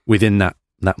within that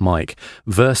mic,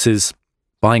 versus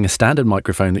buying a standard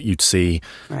microphone that you'd see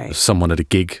someone at a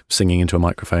gig singing into a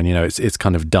microphone. You know, it's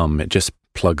kind of dumb. It just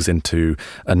plugs into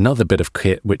another bit of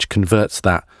kit which converts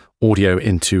that audio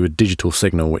into a digital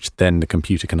signal, which then the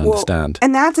computer can understand.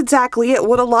 And that's exactly it.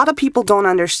 What a lot of people don't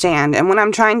understand, and when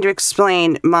I'm trying to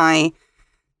explain my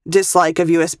dislike of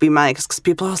USB mics, because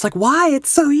people are always like, why? It's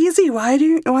so easy. Why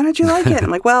don't you like it? I'm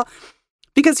like, well,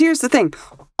 because here's the thing.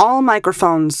 All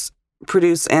microphones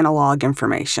produce analog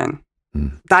information.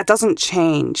 That doesn't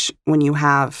change when you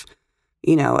have,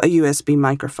 you know, a USB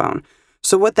microphone.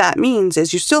 So what that means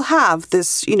is you still have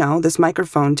this, you know, this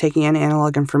microphone taking in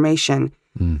analog information,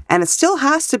 and it still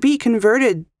has to be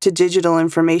converted to digital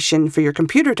information for your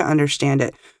computer to understand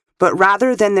it. But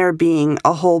rather than there being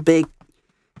a whole big,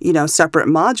 you know, separate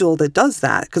module that does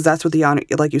that, because that's what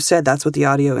like you said, that's what the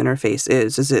audio interface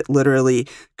is it literally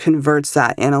converts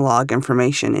that analog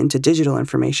information into digital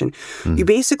information. You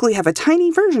basically have a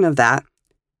tiny version of that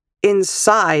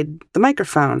inside the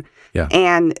microphone. Yeah.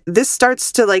 And this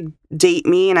starts to like date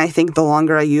me, and I think the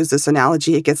longer I use this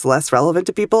analogy, it gets less relevant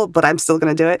to people, but I'm still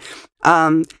going to do it.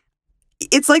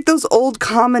 It's like those old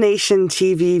combination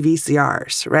TV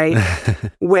VCRs, right?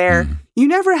 Where you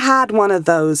never had one of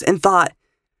those and thought,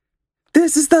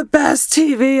 this is the best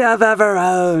TV I've ever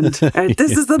owned. Or,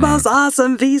 this is the most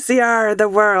awesome VCR in the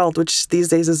world, which these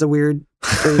days is a weird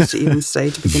phrase to even say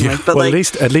to begin with. But well, at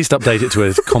least update it to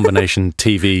a combination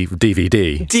TV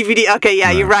DVD. DVD. Okay,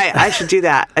 yeah, you're right. I should do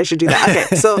that.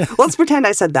 Okay, so let's pretend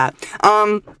I said that.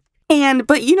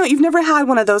 But you know, you've never had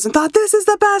one of those and thought this is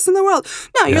the best in the world.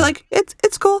 No, you're like,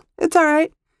 it's cool. It's all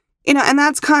right. You know, and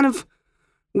that's kind of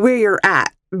where you're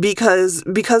at. Because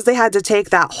they had to take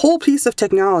that whole piece of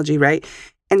technology, right,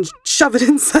 and shove it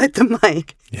inside the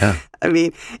mic. Yeah. I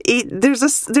mean,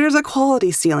 there's a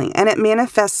quality ceiling, and it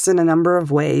manifests in a number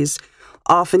of ways.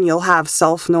 Often you'll have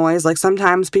self-noise. Like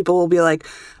sometimes people will be like,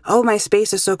 oh, my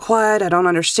space is so quiet, I don't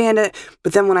understand it.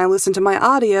 But then when I listen to my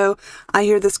audio, I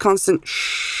hear this constant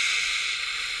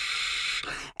shh.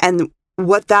 And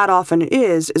what that often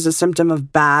is a symptom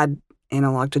of bad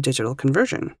analog to digital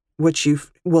conversion, which you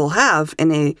will have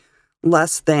in a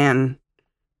less than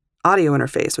audio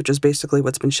interface, which is basically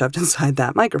what's been shoved inside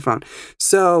that microphone.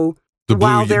 So the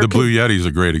Blue Yeti is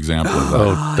a great example of that.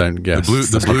 Oh, don't guess.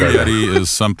 The Blue Yeti is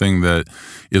something that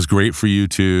is great for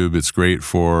YouTube. It's great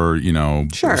for, you know,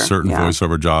 certain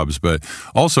voiceover jobs. But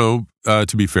also,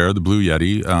 to be fair, the Blue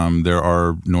Yeti, there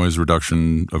are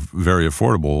very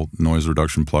affordable noise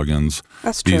reduction plugins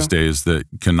these days that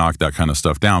can knock that kind of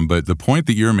stuff down. But the point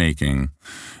that you're making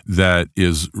that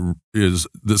is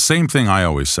the same thing I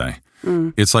always say.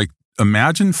 It's like,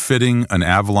 imagine fitting an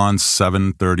Avalon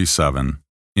 737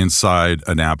 inside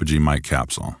an Apogee mic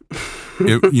capsule.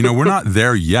 We're not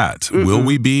there yet. Will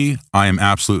we be? I am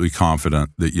absolutely confident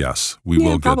that yes, we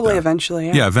will get there. Probably eventually.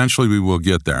 Yeah, eventually we will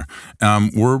get there.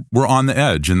 We're on the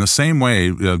edge. In the same way,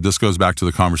 this goes back to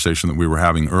the conversation that we were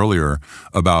having earlier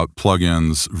about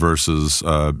plugins versus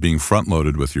being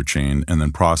front-loaded with your chain and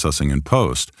then processing in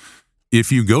post.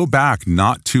 If you go back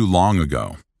not too long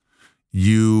ago,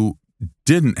 you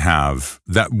didn't have,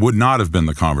 that would not have been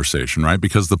the conversation, right?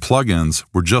 Because the plugins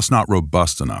were just not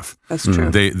robust enough. That's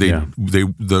true.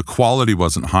 The quality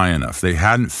wasn't high enough. They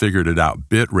hadn't figured it out,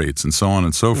 bit rates and so on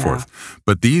and so forth.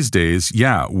 But these days,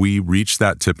 we reached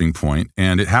that tipping point,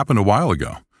 and it happened a while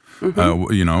ago.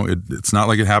 It's not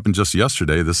like it happened just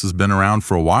yesterday. This has been around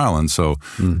for a while, and so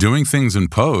doing things in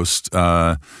post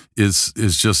is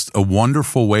just a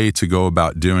wonderful way to go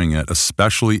about doing it,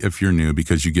 especially if you're new,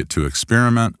 because you get to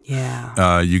experiment.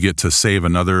 Yeah. You get to save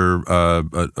another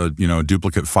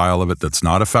duplicate file of it that's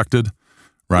not affected,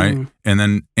 right?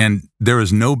 And there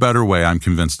is no better way. I'm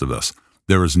convinced of this.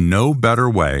 There is no better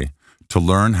way to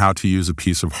learn how to use a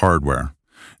piece of hardware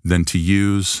than to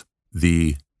use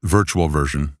the virtual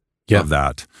version of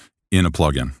that in a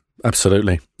plugin.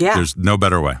 Absolutely. Yeah. There's no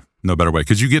better way. No better way.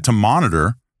 Because you get to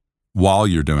monitor while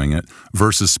you're doing it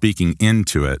versus speaking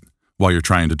into it while you're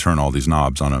trying to turn all these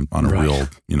knobs on a real,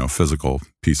 physical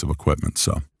piece of equipment.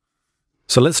 So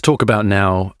let's talk about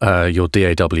now your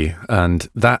DAW. And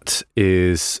that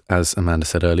is, as Amanda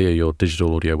said earlier, your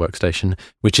digital audio workstation,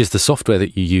 which is the software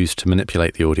that you use to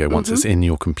manipulate the audio once it's in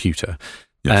your computer.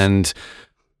 Yes. And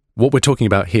what we're talking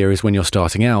about here is when you're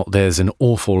starting out, there's an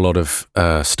awful lot of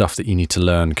stuff that you need to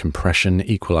learn: compression,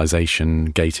 equalization,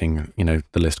 gating,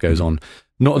 the list goes on.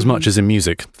 Not as much as in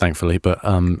music, thankfully, but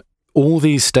all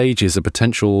these stages are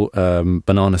potential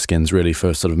banana skins really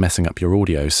for sort of messing up your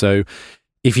audio. So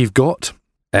if you've got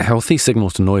a healthy signal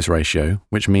to noise ratio,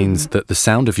 which means that the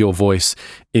sound of your voice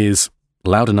is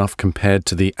loud enough compared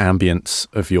to the ambience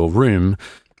of your room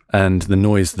and the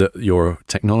noise that your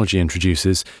technology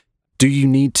introduces, do you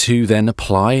need to then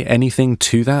apply anything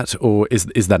to that, or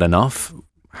is that enough?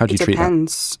 How do you treat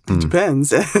that? It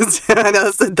depends. I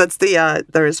know that's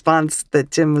the response that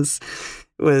Tim was.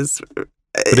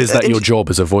 But is that your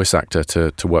job as a voice actor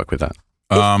to work with that?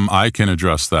 I can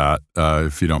address that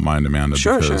if you don't mind, Amanda,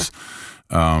 because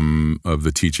of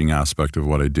the teaching aspect of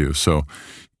what I do. So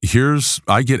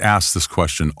I get asked this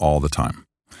question all the time,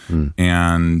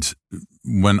 and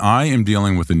when I am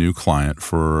dealing with a new client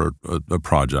for a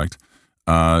project,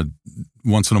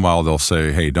 once in a while they'll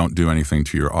say, "Hey, don't do anything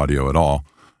to your audio at all,"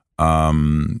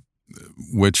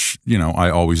 which, I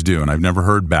always do. And I've never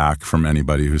heard back from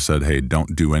anybody who said, "Hey,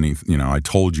 don't do any, I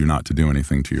told you not to do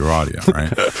anything to your audio,"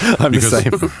 right? I'm the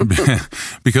same.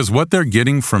 Because what they're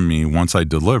getting from me once I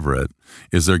deliver it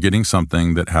is they're getting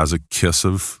something that has a kiss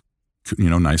of,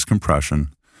 nice compression,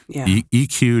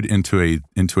 EQ'd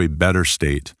into a better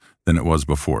state than it was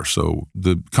before. So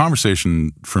the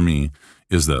conversation for me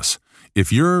is this: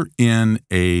 if you're in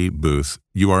a booth,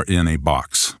 you are in a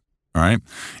box, all right?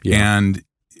 Yeah. And,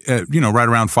 right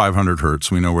around 500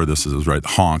 hertz, we know where this is, right?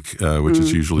 Honk, which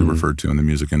is usually referred to in the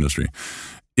music industry.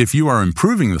 If you are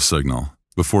improving the signal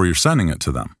before you're sending it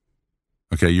to them,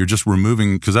 okay, you're just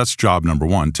removing, because that's job number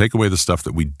one, take away the stuff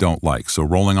that we don't like. So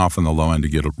rolling off on the low end to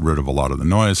get rid of a lot of the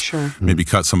noise, maybe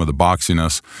cut some of the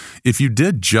boxiness. If you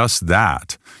did just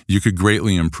that, you could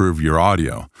greatly improve your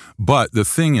audio. But the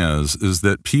thing is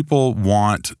that people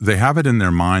they have it in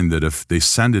their mind that if they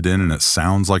send it in and it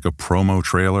sounds like a promo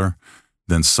trailer,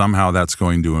 then somehow that's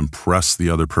going to impress the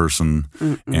other person,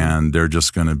 and they're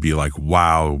just going to be like,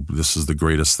 "Wow, this is the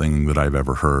greatest thing that I've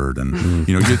ever heard." And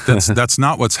that's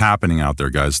not what's happening out there,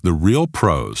 guys. The real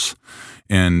pros,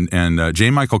 and J.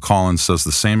 Michael Collins says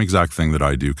the same exact thing that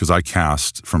I do, because I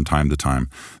cast from time to time.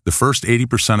 The first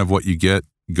 80% of what you get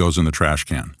goes in the trash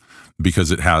can, because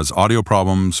it has audio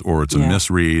problems or it's a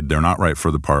misread, they're not right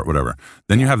for the part, whatever.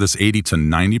 Then you have this 80 to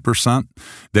 90%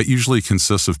 that usually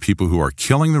consists of people who are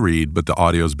killing the read, but the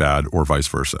audio's bad, or vice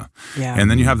versa. Yeah.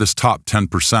 And then you have this top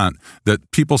 10%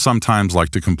 that people sometimes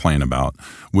like to complain about,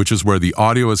 which is where the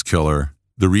audio is killer,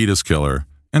 the read is killer,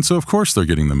 and so of course they're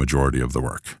getting the majority of the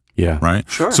work. Yeah. Right?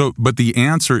 Sure. So, but the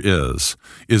answer is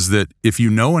that if you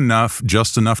know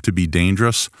just enough to be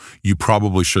dangerous, you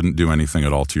probably shouldn't do anything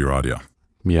at all to your audio.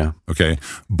 Yeah. Okay.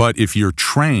 But if you're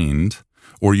trained,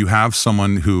 or you have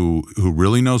someone who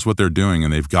really knows what they're doing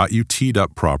and they've got you teed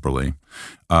up properly,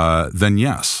 then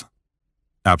yes.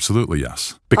 Absolutely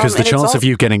yes. Because the chance of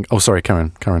you getting... Oh, sorry,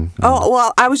 Karen. Oh,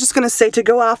 well, I was just going to say, to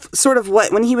go off sort of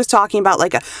when he was talking about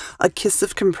like a kiss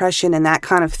of compression and that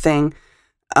kind of thing,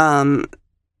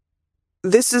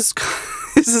 this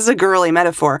is a girly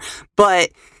metaphor, but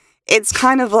it's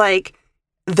kind of like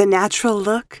the natural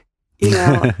look, you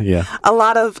know. Yeah. A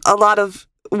lot of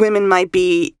women might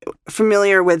be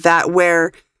familiar with that,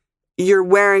 where you're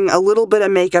wearing a little bit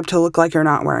of makeup to look like you're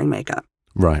not wearing makeup.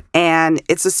 Right. And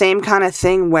it's the same kind of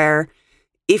thing where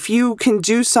if you can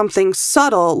do something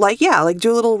subtle, like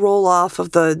do a little roll off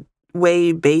of the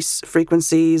way bass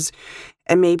frequencies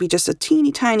and maybe just a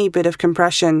teeny tiny bit of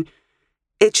compression,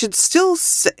 it should still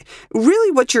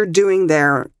really what you're doing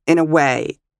there in a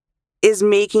way is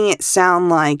making it sound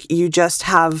like you just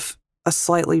have a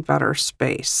slightly better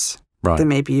space than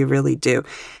maybe you really do.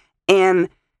 And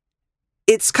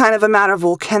it's kind of a matter of,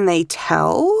 well, can they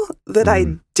tell that I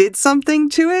did something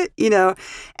to it? You know,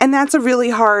 and that's a really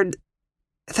hard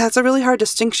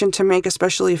distinction to make,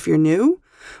 especially if you're new.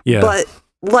 Yeah. But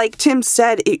like Tim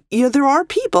said, there are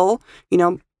people,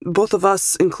 both of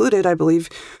us included, I believe,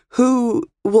 who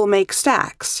will make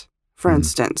stacks, for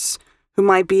instance, who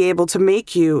might be able to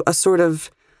make you a sort of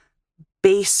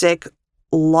basic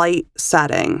light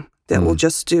setting that will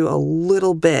just do a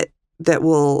little bit that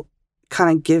will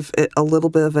kind of give it a little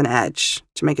bit of an edge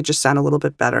to make it just sound a little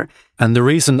bit better. And the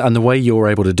reason and the way you're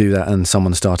able to do that and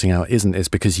someone starting out isn't is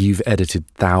because you've edited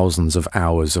thousands of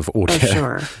hours of audio. Oh,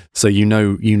 sure. So you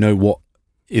know what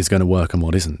is going to work and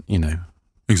what isn't,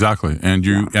 Exactly. And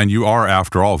you are,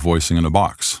 after all, voicing in a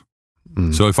box.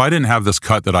 So if I didn't have this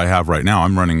cut that I have right now,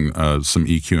 I'm running some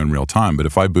EQ in real time, but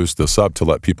if I boost this up to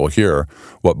let people hear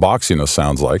what boxiness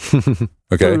sounds like,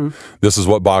 okay, this is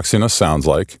what boxiness sounds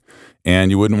like,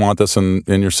 and you wouldn't want this in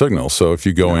your signal. So if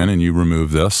you go in and you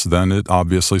remove this, then it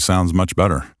obviously sounds much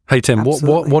better. Hey, Tim,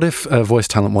 what if voice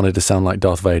talent wanted to sound like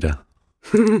Darth Vader?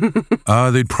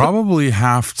 They'd probably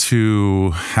have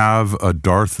to have a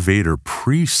Darth Vader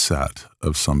preset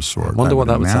of some sort. I wonder what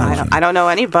that would sound like. I don't know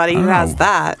anybody who has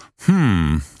that.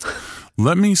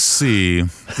 Let me see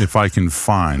if I can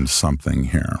find something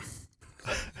here.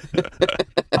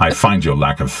 I find your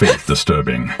lack of faith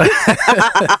disturbing.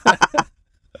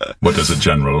 What is it,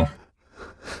 General?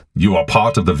 You are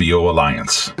part of the VO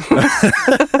Alliance.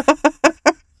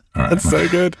 That's so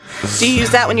good. Do you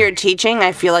use that when you're teaching?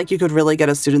 I feel like you could really get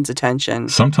a student's attention.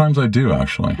 Sometimes I do,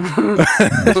 actually.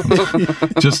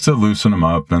 Just to loosen them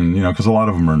up, and because a lot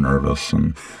of them are nervous.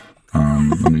 And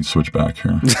let me switch back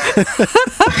here.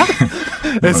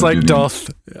 It's like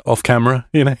Darth off camera,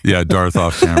 Yeah, Darth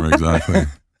off camera, exactly.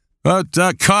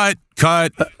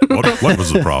 Cut. What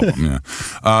was the problem?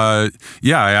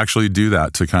 Yeah, I actually do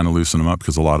that to kind of loosen them up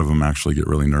because a lot of them actually get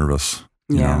really nervous.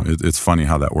 It's funny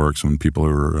how that works when people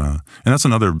are, and that's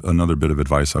another bit of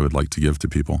advice I would like to give to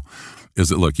people, is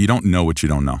that, look, you don't know what you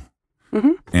don't know.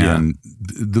 And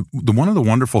the one of the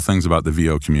wonderful things about the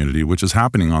VO community, which is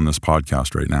happening on this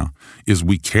podcast right now, is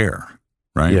we care,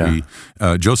 right?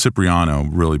 Yeah. Joe Cipriano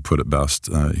really put it best.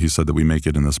 He said that we make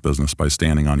it in this business by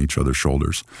standing on each other's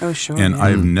shoulders. Oh, sure. And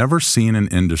I've never seen an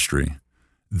industry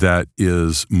that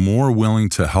is more willing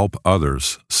to help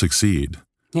others succeed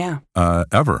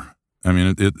ever. I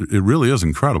mean, it really is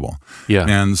incredible. Yeah.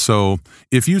 And so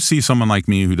if you see someone like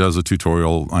me who does a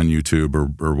tutorial on YouTube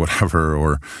or whatever,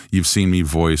 or you've seen me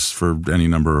voice for any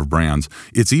number of brands,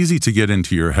 it's easy to get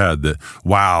into your head that,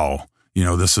 wow,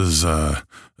 this is,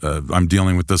 I'm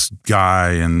dealing with this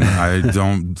guy and I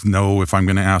don't know if I'm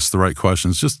going to ask the right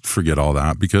questions. Just forget all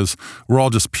that, because we're all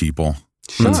just people.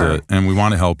 Sure. That's it. And we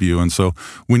want to help you. And so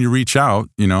when you reach out,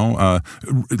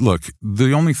 look,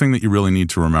 the only thing that you really need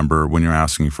to remember when you're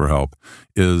asking for help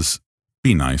is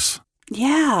be nice.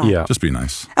 Yeah. Just be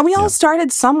nice. And we all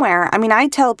started somewhere. I mean, I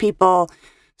tell people,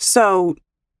 so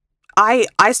I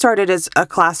started as a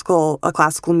classical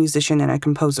musician and a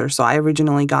composer. So I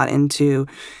originally got into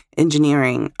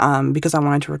engineering because I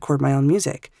wanted to record my own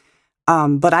music.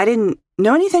 But I didn't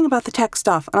know anything about the tech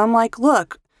stuff. And I'm like,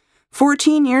 look,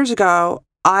 14 years ago,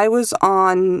 I was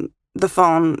on the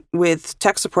phone with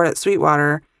tech support at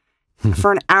Sweetwater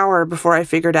for an hour before I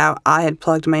figured out I had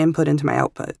plugged my input into my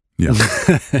output. Yeah.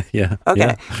 Yeah.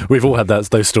 Okay. Yeah. We've all had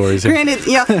those stories. Granted,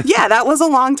 that was a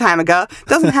long time ago.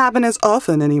 Doesn't happen as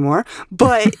often anymore.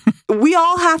 But we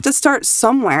all have to start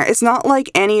somewhere. It's not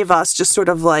like any of us just sort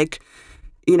of like,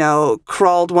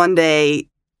 crawled one day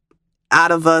out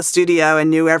of a studio and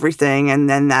knew everything, and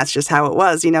then that's just how it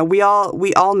was. We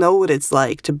all know what it's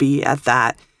like to be at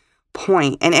that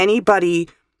point. And anybody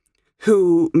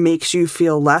who makes you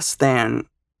feel less than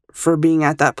for being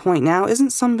at that point now isn't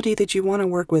somebody that you want to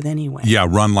work with anyway. Yeah,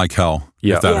 run like hell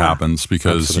if that happens,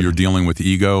 because you're dealing with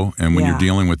ego. And when you're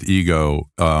dealing with ego,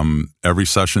 every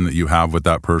session that you have with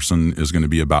that person is going to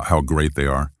be about how great they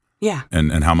are. Yeah.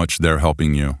 And how much they're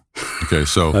helping you. Okay,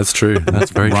 so that's true.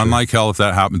 That's very run true. like hell if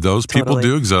that happens. Those people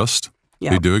do exist.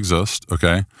 They do exist,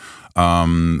 okay?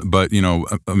 But, you know,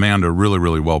 Amanda, really,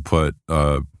 really well put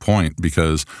point,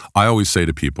 because I always say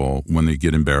to people when they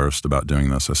get embarrassed about doing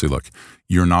this, I say, look,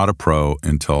 you're not a pro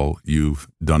until you've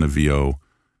done a VO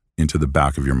into the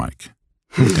back of your mic.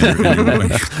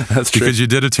 That's true. Because you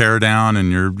did a tear down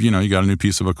and you got a new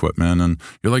piece of equipment and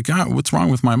you're like, God, what's wrong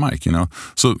with my mic? You know,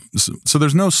 so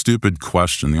there's no stupid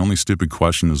question. The only stupid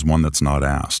question is one that's not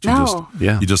asked.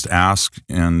 You just ask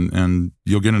and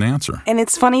you'll get an answer. And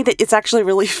it's actually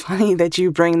really funny that you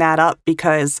bring that up,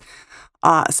 because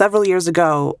several years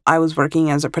ago I was working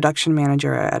as a production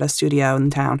manager at a studio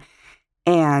in town,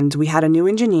 and we had a new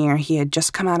engineer. He had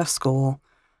just come out of school.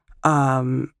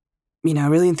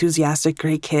 Really enthusiastic,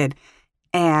 great kid.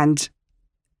 And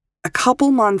a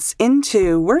couple months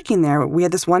into working there, we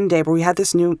had this one day where we had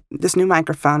this new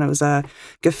microphone. It was a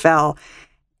Gefell.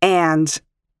 And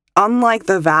unlike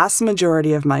the vast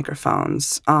majority of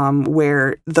microphones,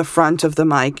 where the front of the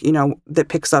mic, that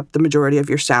picks up the majority of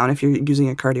your sound if you're using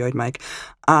a cardioid mic,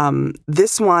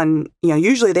 this one,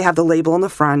 usually they have the label on the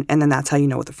front, and then that's how you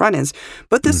know what the front is.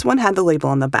 But this one had the label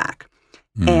on the back.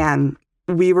 And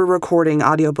we were recording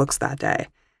audiobooks that day,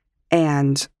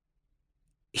 and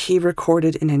he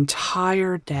recorded an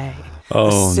entire day, a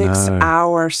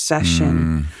 6-hour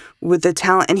session with the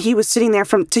talent. And he was sitting there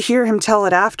to hear him tell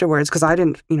it afterwards, because I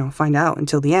didn't, find out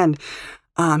until the end.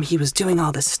 He was doing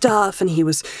all this stuff, and he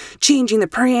was changing the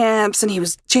preamps, and he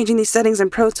was changing these settings in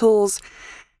Pro Tools.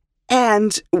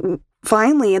 And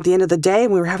finally, at the end of the day,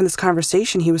 when we were having this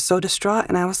conversation, he was so distraught.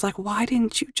 And I was like, why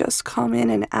didn't you just come in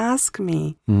and ask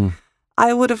me?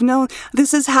 I would have known.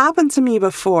 This has happened to me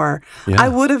before. Yeah. I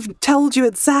would have told you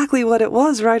exactly what it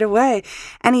was right away.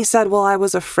 And he said, well, I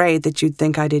was afraid that you'd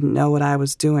think I didn't know what I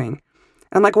was doing.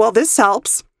 I'm like, well, this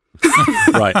helps.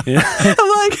 Right. Yeah.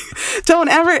 don't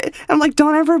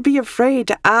ever be afraid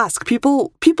to ask.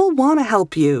 People want to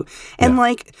help you. And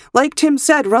like Tim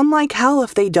said, run like hell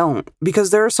if they don't, because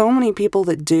there are so many people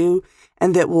that do,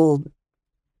 and that will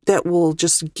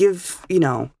just give,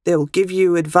 they will give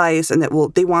you advice, and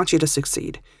they want you to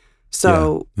succeed.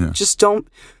 So just don't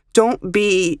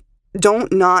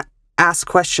not ask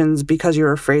questions because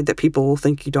you're afraid that people will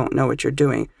think you don't know what you're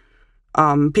doing.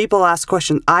 People ask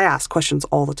questions. I ask questions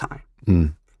all the time.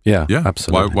 Yeah,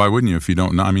 absolutely. Why wouldn't you if you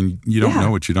don't know? I mean, you don't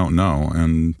know what you don't know.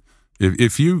 And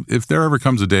if there ever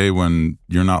comes a day when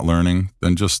you're not learning,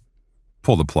 then just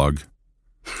pull the plug.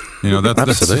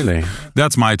 Absolutely.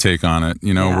 That's my take on it.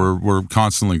 We're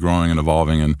constantly growing and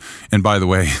evolving. And by the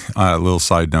way, a little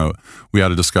side note, we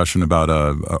had a discussion about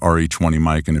a RE20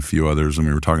 mic and a few others, and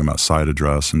we were talking about side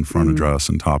address and front address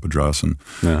and top address. And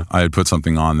I had put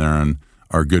something on there, and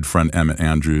our good friend Emmett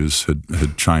Andrews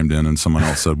had chimed in, and someone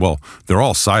else said, well, they're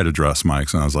all side address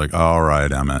mics. And I was like, all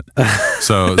right, Emmett.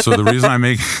 So the reason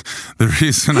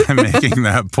I'm making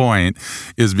that point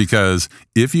is because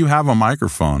if you have a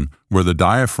microphone where the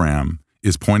diaphragm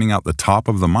is pointing out the top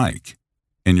of the mic,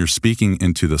 and you're speaking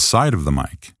into the side of the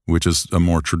mic, which is a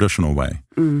more traditional way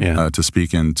to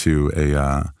speak into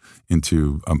a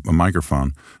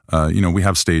microphone. We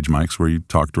have stage mics where you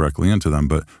talk directly into them,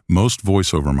 but most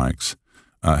voiceover mics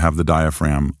have the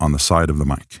diaphragm on the side of the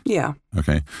mic. Yeah.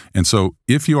 Okay. And so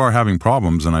if you are having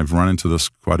problems, and I've run into this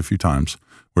quite a few times,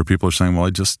 where people are saying, well,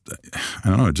 I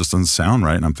don't know, it just doesn't sound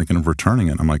right. And I'm thinking of returning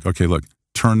it. I'm like, okay, look,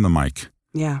 turn the mic.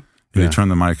 Yeah. And they turn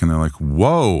the mic and they're like,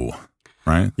 whoa.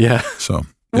 Right? Yeah. So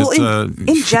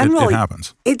in general, it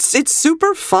happens. It's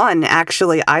super fun,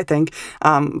 actually, I think.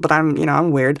 But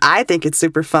I'm weird. I think it's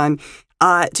super fun.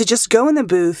 To just go in the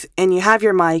booth and you have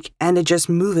your mic and to just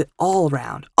move it all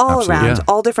around,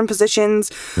 all different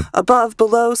positions, above,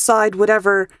 below, side,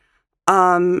 whatever,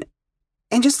 and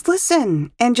just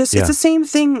listen. And just it's the same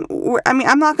thing.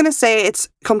 I'm not going to say it's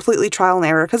completely trial and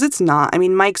error, because it's not. I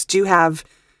mean, mics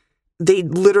they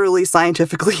literally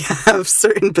scientifically have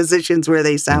certain positions where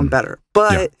they sound better.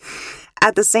 But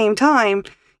at the same time,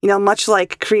 much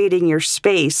like creating your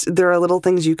space, there are little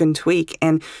things you can tweak.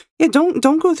 And don't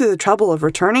go through the trouble of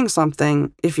returning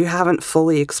something if you haven't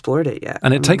fully explored it yet.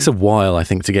 And it takes a while, I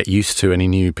think, to get used to any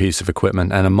new piece of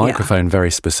equipment, and a microphone very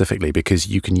specifically, because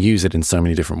you can use it in so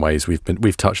many different ways.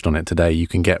 We've touched on it today. You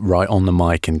can get right on the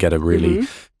mic and get a really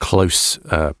close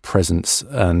presence,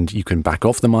 and you can back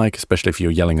off the mic, especially if you're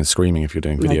yelling and screaming if you're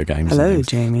doing video games. Hello,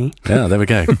 Jamie. Yeah, there we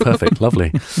go. Perfect.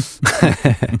 Lovely.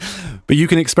 But you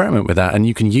can experiment with that, and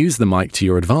you can use the mic to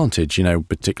your advantage,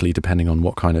 particularly depending on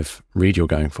what kind of read you're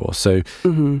going for. So,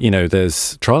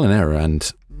 there's trial and error, and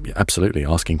absolutely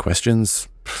asking questions,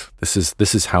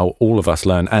 this is how all of us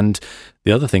learn. And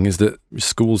the other thing is that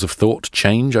schools of thought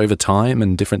change over time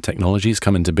and different technologies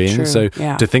come into being. True, so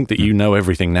yeah. to think that you know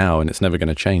everything now and it's never going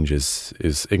to change is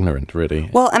ignorant,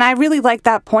 really. Well, and I really like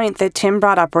that point that Tim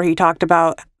brought up where he talked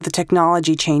about the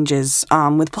technology changes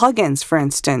with plugins, for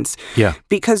instance. Yeah.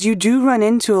 Because you do run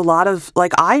into a lot of,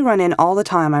 like, I run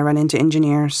into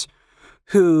engineers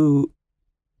who,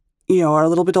 are a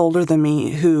little bit older than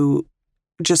me, who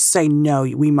just say, no,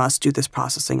 we must do this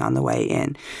processing on the way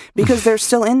in, because they're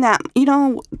still in that,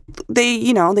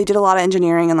 they did a lot of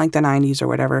engineering in like the 90s or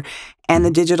whatever, and the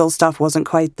digital stuff wasn't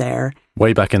quite there.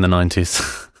 Way back in the 90s.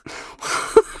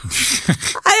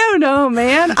 I don't know,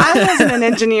 man. I wasn't an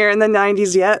engineer in the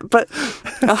 90s yet, but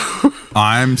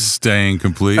I'm staying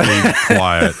completely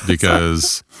quiet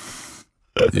because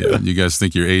you guys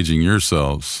think you're aging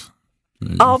yourselves.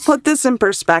 I'll put this in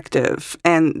perspective,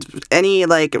 and any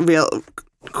like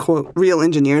real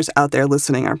engineers out there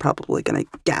listening are probably going to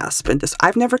gasp and just,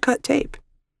 I've never cut tape.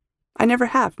 I never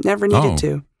have, never needed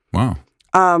to. Wow.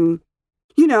 And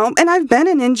I've been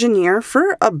an engineer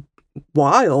for a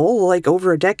while, like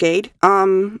over a decade.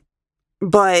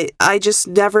 But I just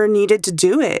never needed to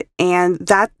do it. And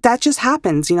that just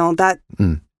happens,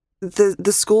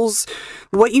 the schools,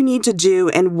 what you need to do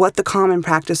and what the common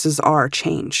practices are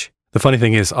change. The funny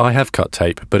thing is, I have cut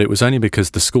tape, but it was only because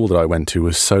the school that I went to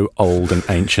was so old and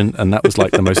ancient, and that was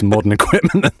like the most modern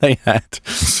equipment that they had.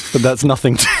 But that's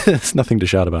nothing to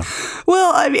shout about.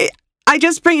 Well, I mean, I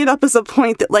just bring it up as a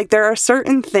point that, like, there are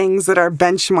certain things that are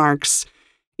benchmarks,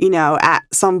 at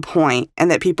some point, and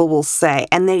that people will say,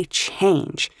 and they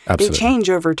change. Absolutely. They change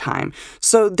over time.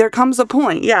 So there comes a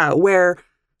point, where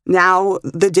now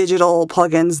the digital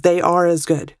plugins, they are as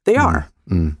good. They are.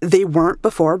 They weren't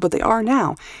before, but they are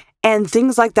now. And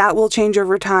things like that will change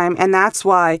over time. And that's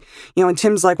why, and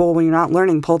Tim's like, well, when you're not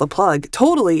learning, pull the plug.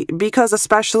 Totally. Because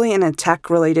especially in a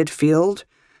tech-related field,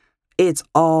 it's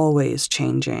always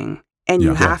changing. And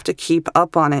you have to keep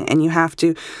up on it. And you have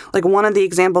to, like, one of the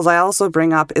examples I also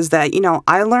bring up is that,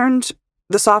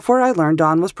 the software I learned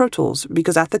on was Pro Tools,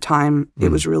 because at the time, it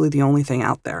was really the only thing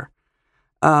out there.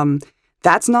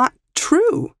 That's not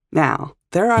true now.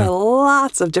 There are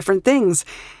lots of different things.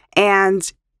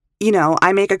 And,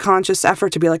 I make a conscious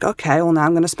effort to be like, okay, well, now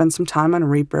I'm going to spend some time on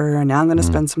Reaper, and now I'm going to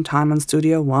spend some time on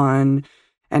Studio One,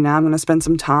 and now I'm going to spend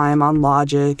some time on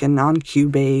Logic and on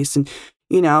Cubase, and,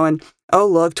 and, oh,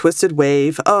 look, Twisted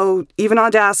Wave. Oh, even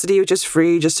Audacity, which is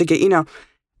free just to get,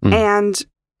 and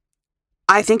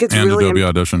I think it's really... And Adobe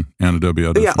Audition.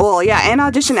 Yeah, and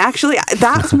Audition. Actually,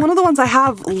 that's one of the ones I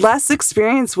have less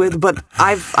experience with, but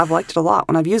I've liked it a lot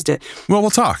when I've used it. Well, we'll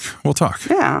talk.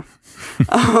 Yeah.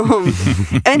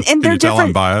 And Can they're you tell I'm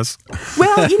different. biased?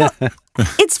 Well,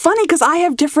 it's funny because I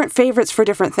have different favorites for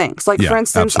different things. Like, for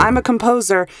instance, absolutely. I'm a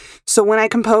composer, so when I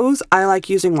compose, I like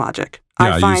using Logic.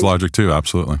 Yeah, I use Logic too,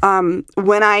 absolutely.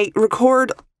 When I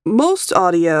record most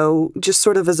audio, just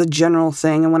sort of as a general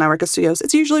thing, and when I work at studios,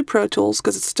 it's usually Pro Tools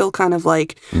because it's still kind of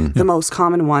like the most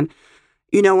common one.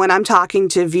 When I'm talking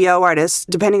to VO artists,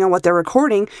 depending on what they're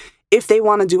recording, if they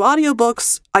want to do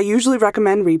audiobooks, I usually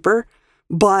recommend Reaper.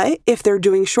 But if they're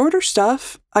doing shorter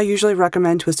stuff, I usually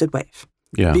recommend Twisted Wave.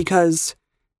 Yeah. Because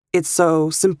it's so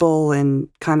simple and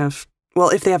kind of, well,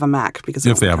 if they have a Mac. Because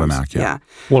if they have a Mac, yeah.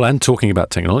 Well, and talking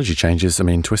about technology changes, I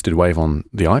mean, Twisted Wave on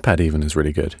the iPad even is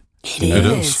really good. It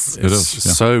is. It is.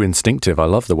 So instinctive. I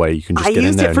love the way you can just get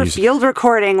in there. I used it for field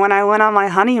recording when I went on my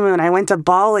honeymoon. I went to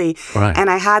Bali,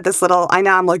 and I had this little, I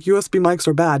know I'm like, USB mics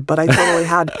are bad, but I totally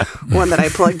had one that I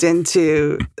plugged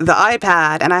into the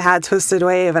iPad, and I had Twisted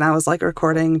Wave, and I was like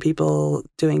recording people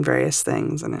doing various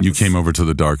things. And you came over to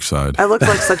the dark side. I looked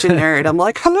like such a nerd. I'm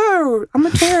like, hello, I'm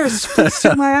a tourist. Please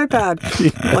steal my iPad.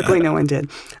 Luckily, no one did.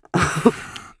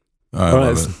 I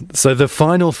love it. So the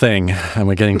final thing, and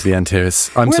we're getting to the end here, is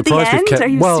I'm surprised we've kept. Are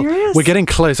you serious? We're getting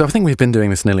close. I think we've been doing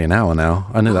this nearly an hour now.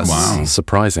 I know that's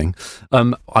surprising.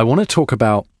 I want to talk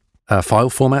about file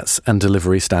formats and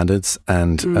delivery standards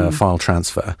and file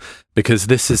transfer, because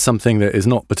this is something that is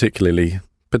not particularly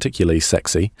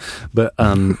sexy, but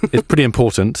it's pretty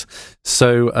important.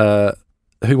 So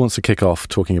who wants to kick off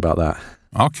talking about that?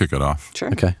 I'll kick it off.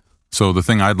 Sure. Okay. So the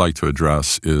thing I'd like to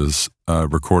address is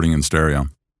recording in stereo.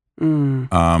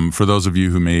 For those of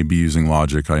you who may be using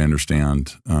Logic, I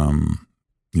understand,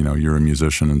 you're a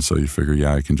musician, and so you figure,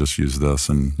 I can just use this,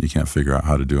 and you can't figure out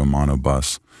how to do a mono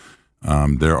bus.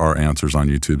 There are answers on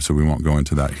YouTube, so we won't go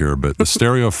into that here, but the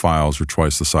stereo files are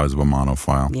twice the size of a mono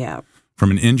file. Yeah. From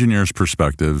an engineer's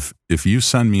perspective, if you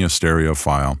send me a stereo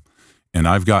file and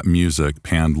I've got music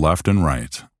panned left and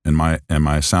right and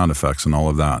my sound effects and all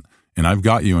of that, and I've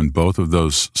got you in both of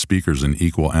those speakers in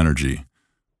equal energy,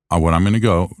 what I'm going to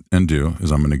go and do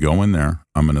is I'm going to go in there.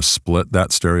 I'm going to split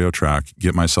that stereo track,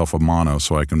 get myself a mono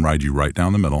so I can ride you right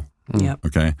down the middle. Yep.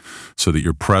 Okay. So that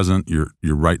you're present, you're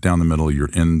right down the middle, you're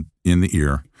in the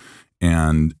ear.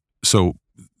 And so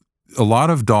a lot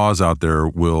of DAWs out there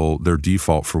their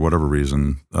default for whatever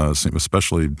reason,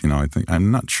 especially, I think,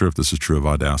 I'm not sure if this is true of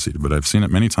Audacity, but I've seen it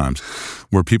many times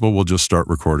where people will just start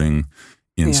recording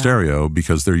in stereo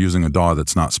because they're using a DAW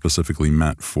that's not specifically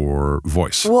meant for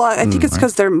voice. Well, I think it's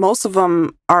because most of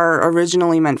them are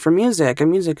originally meant for music,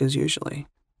 and music is usually.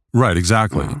 Right,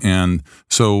 exactly. And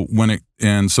so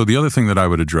the other thing that I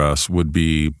would address would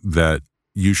be that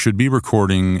you should be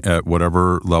recording at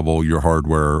whatever level your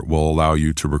hardware will allow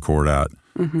you to record at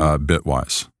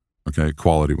bit-wise, okay,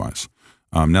 quality-wise.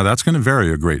 Now, that's going to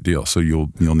vary a great deal, so you'll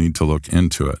need to look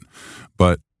into it.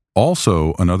 But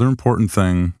also, another important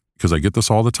thing, because I get this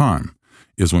all the time,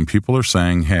 is when people are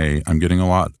saying, hey, I'm getting a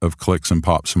lot of clicks and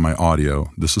pops in my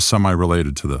audio. This is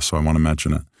semi-related to this, so I want to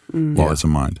mention it while it's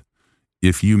in mind.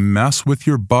 If you mess with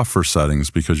your buffer settings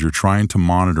because you're trying to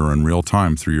monitor in real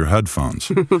time through your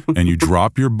headphones and you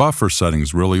drop your buffer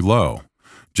settings really low,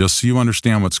 just so you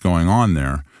understand what's going on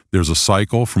there's a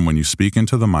cycle from when you speak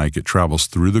into the mic, it travels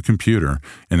through the computer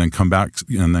and then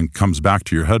comes back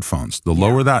to your headphones. The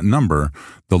lower that number,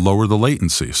 the lower the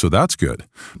latency. So that's good.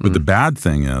 But the bad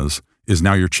thing is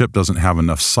now your chip doesn't have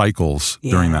enough cycles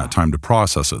during that time to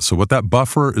process it. So what that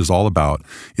buffer is all about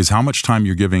is how much time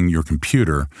you're giving your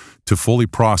computer to fully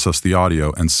process the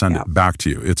audio and send it back to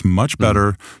you. It's much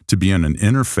better to be in an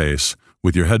interface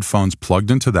with your headphones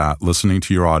plugged into that, listening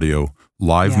to your audio,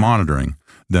 live monitoring,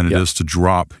 than it is to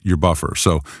drop your buffer.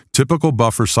 So typical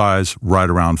buffer size, right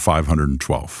around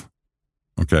 512.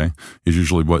 Okay, is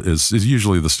usually is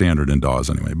usually the standard in DAWs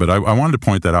anyway. But I wanted to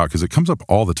point that out because it comes up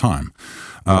all the time.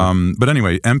 But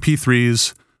anyway,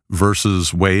 MP3s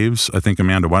versus waves. I think,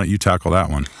 Amanda, why don't you tackle that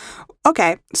one?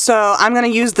 Okay, so I'm going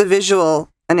to use the visual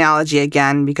analogy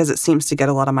again because it seems to get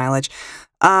a lot of mileage.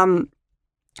 So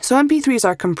MP3s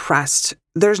are compressed.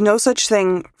 There's no such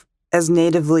thing as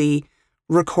natively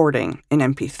recording in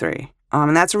MP3.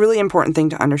 And that's a really important thing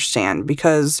to understand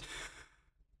because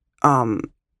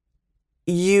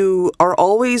you are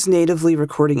always natively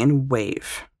recording in WAV,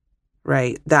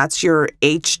 right? That's your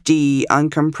HD,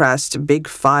 uncompressed, big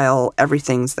file,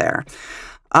 everything's there.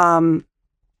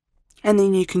 And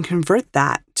then you can convert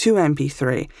that to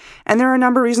MP3. And there are a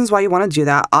number of reasons why you want to do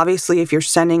that. Obviously, if you're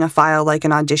sending a file like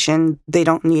an Audition, they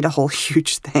don't need a whole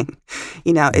huge thing.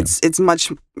 It's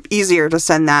much easier to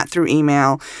send that through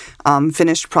email.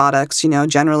 Finished products,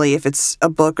 generally if it's a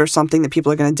book or something that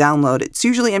people are going to download, it's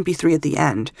usually MP3 at the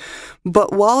end.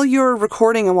 But while you're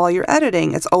recording and while you're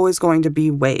editing, it's always going to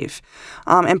be WAV.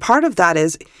 And part of that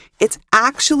is it's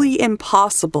actually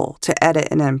impossible to edit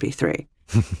an MP3.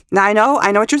 Now, I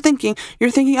know what you're thinking.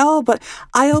 You're thinking, oh, but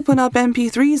I open up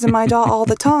MP3s in my DAW all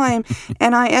the time,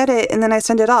 and I edit, and then I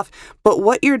send it off. But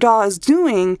what your DAW is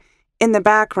doing in the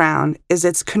background is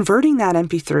it's converting that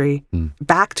MP3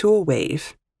 back to a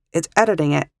WAV. It's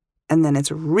editing it, and then it's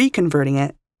reconverting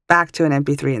it back to an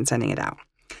MP3 and sending it out.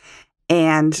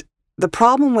 And the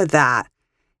problem with that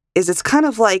is it's kind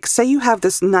of like, say you have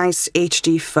this nice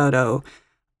HD photo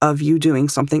of you doing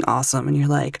something awesome, and you're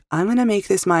like, I'm going to make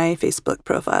this my Facebook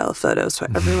profile photo so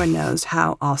everyone knows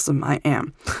how awesome I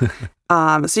am.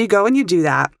 So you go and you do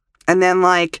that, and then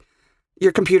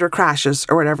your computer crashes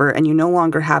or whatever, and you no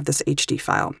longer have this HD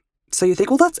file. So you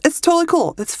think, well, it's totally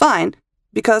cool. It's fine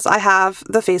because I have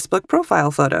the Facebook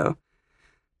profile photo.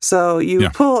 So you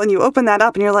pull and you open that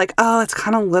up and you're like, oh, it's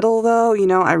kind of little though.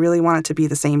 I really want it to be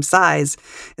the same size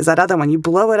as that other one. You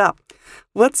blow it up.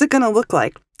 What's it going to look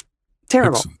like?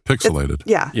 Terrible. Pixelated.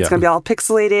 It's going to be all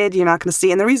pixelated. You're not going to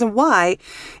see. And the reason why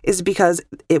is because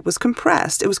it was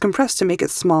compressed. It was compressed to make it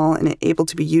small and able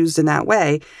to be used in that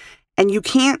way. And you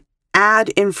can't add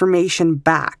information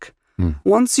back.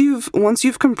 Once you've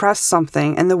compressed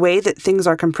something, and the way that things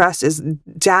are compressed is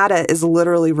data is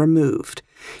literally removed.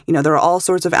 There are all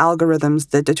sorts of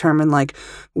algorithms that determine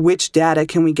which data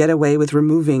can we get away with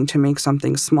removing to make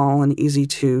something small and easy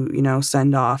to,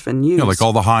 send off and use. Yeah, like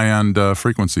all the high-end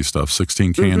frequency stuff,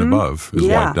 16K and above is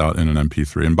wiped out in an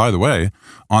MP3. And by the way,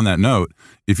 on that note,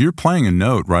 if you're playing a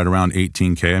note right around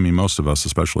 18K, I mean, most of us,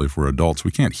 especially if we're adults, we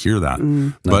can't hear that.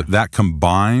 But that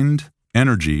combined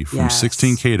energy from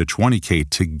 16K to 20K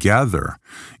together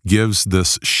gives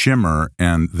this shimmer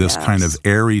and this kind of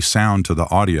airy sound to the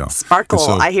audio. Sparkle,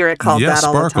 I hear it called that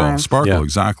all the time. Sparkle,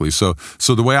 exactly. So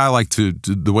the way I like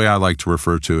to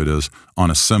refer to it is on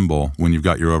a cymbal, when you've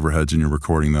got your overheads and you're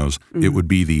recording those, it would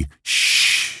be the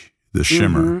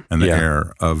shimmer and the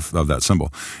air of that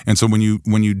cymbal. And so when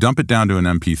you dump it down to an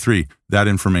MP3, that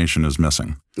information is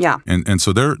missing. Yeah. And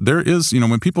so there is,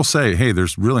 when people say, hey,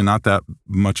 there's really not that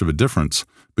much of a difference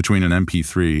between an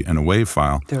MP3 and a WAV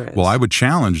file. There is. Well, I would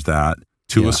challenge that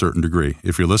to a certain degree.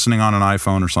 If you're listening on an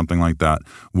iPhone or something like that,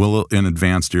 will an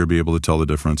advanced ear be able to tell the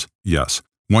difference? Yes.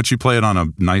 Once you play it on a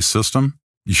nice system,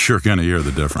 you're going to hear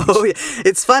the difference. Oh, yeah.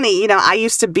 It's funny. I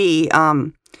used to be,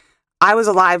 I was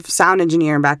a live sound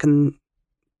engineer back in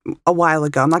a while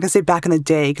ago. I'm not going to say back in the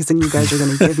day because then you guys are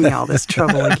going to give me all this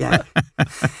trouble again.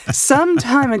 Some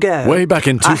time ago. Way back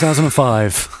in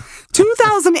 2005.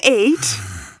 2008.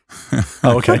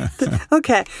 Oh, okay.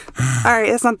 Okay. All right.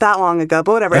 It's not that long ago,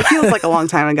 but whatever. It feels like a long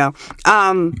time ago.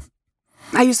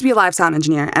 I used to be a live sound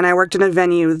engineer, and I worked in a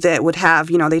venue that would have,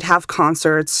 they'd have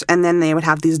concerts, and then they would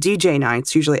have these DJ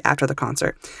nights, usually after the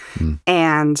concert.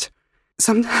 And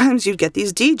sometimes you'd get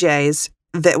these DJs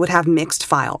that would have mixed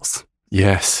files.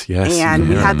 Yes. And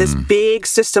we had this big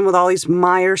system with all these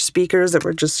Meyer speakers that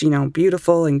were just,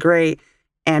 beautiful and great.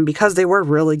 And because they were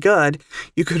really good,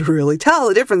 you could really tell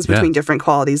the difference between different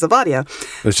qualities of audio.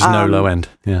 There's just no low end.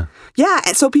 Yeah. Yeah.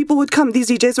 And so people would come, these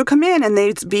DJs would come in and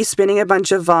they'd be spinning a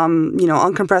bunch of,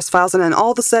 uncompressed files. And then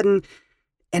all of a sudden,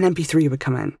 an MP3 would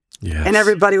come in. Yes. And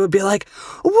everybody would be like,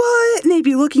 what? And they'd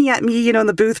be looking at me, in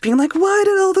the booth being like, why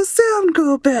did all the sound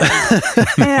go bad?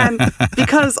 And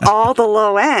because all the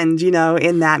low end,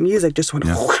 in that music just went,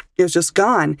 it was just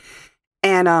gone.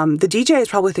 And the DJ is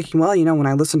probably thinking, well, when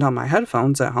I listened on my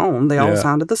headphones at home, they all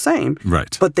sounded the same.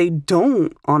 Right. But they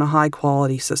don't on a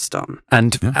high-quality system.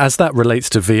 And as that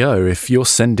relates to VO, if you're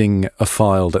sending a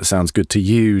file that sounds good to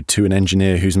you to an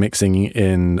engineer who's mixing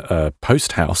in a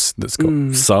post house that's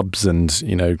got subs and,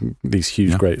 these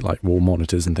huge, great, wall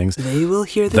monitors and things. They will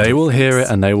hear They will hear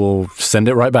it and they will send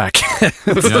it right back.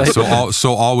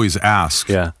 So always ask.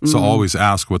 Yeah. So always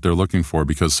ask what they're looking for,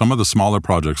 because some of the smaller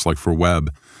projects, like for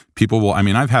web, people will,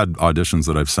 I've had auditions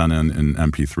that I've sent in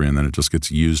MP3 and then it just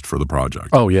gets used for the project.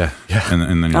 Oh, yeah.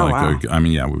 And then you're wow.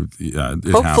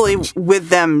 it hopefully happens. with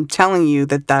them telling you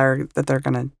that they're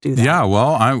going to do that. Yeah,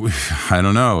 well, I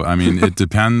don't know. It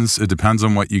depends. It depends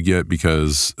on what you get,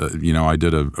 because, I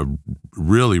did a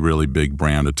really, really big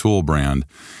brand, a tool brand,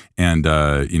 and,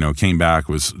 came back,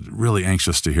 was really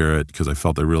anxious to hear it because I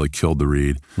felt I really killed the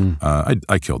read.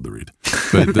 I killed the read.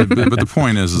 But the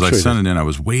point is I sent it in. I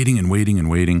was waiting and waiting and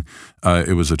waiting.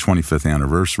 It was a 25th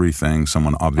anniversary thing.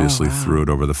 Someone obviously threw it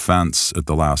over the fence at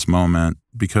the last moment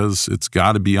because it's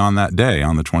got to be on that day,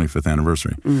 on the 25th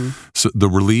anniversary. So the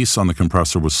release on the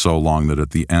compressor was so long that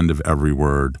at the end of every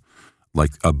word,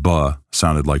 like a buh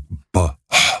sounded like buh.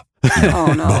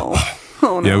 Oh, no.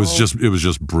 Oh, no. Yeah, it was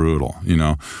just brutal,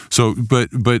 So, but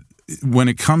when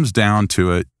it comes down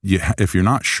to it, if you're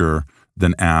not sure,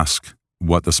 then ask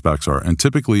what the specs are. And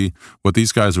typically, what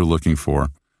these guys are looking for,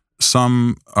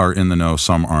 some are in the know,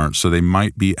 some aren't. So they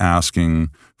might be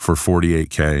asking for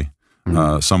 48K.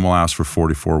 Some will ask for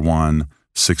 44.1,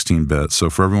 16-bit. So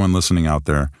for everyone listening out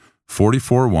there,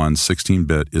 44.1,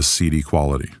 16-bit is CD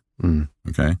quality.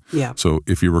 Okay? Yeah. So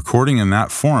if you're recording in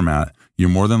that format, you're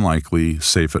more than likely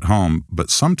safe at home, but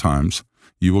sometimes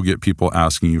you will get people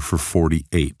asking you for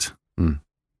 48. All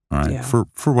right, Yeah.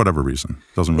 for whatever reason.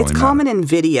 Doesn't really matter. It's common in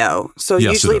video. So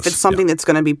Yes, usually it if is. it's something that's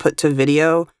going to be put to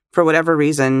video, for whatever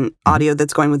reason, audio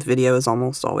that's going with video is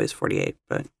almost always 48.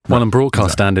 But Well, and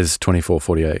broadcast stand is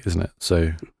 24/48, isn't it?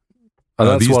 So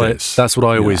that's these what days. that's what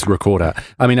I always record at.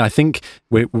 I think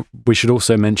we should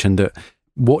also mention that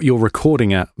what you're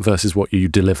recording at versus what you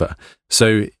deliver.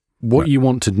 So what you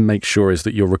want to make sure is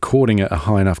that you're recording at a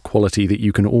high enough quality that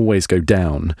you can always go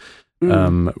down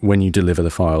when you deliver the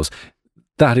files.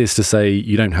 That is to say,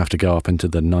 you don't have to go up into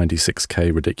the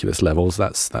 96K ridiculous levels.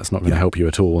 That's not going to help you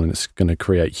at all, and it's going to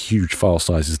create huge file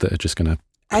sizes that are just going to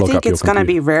plug I think up your it's going to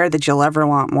computer. be rare that you'll ever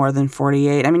want more than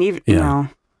 48. even,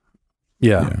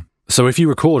 Yeah. So if you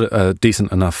record at a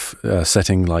decent enough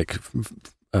setting like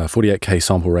 48K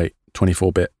sample rate,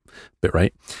 24-bit bit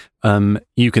rate,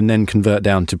 you can then convert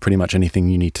down to pretty much anything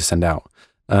you need to send out.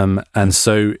 And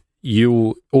so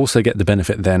you'll also get the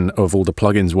benefit then of all the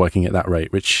plugins working at that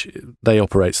rate, which they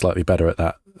operate slightly better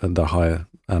at the higher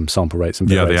sample rates and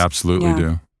bit rates. They absolutely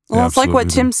do. Well, it's like what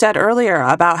Tim said earlier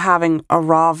about having a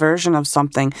raw version of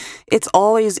something. It's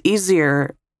always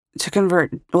easier to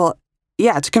convert. Well,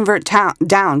 to convert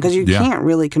down because you can't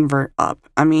really convert up.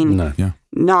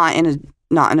 Not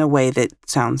in a way that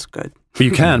sounds good. But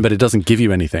you can, but it doesn't give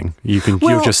you anything.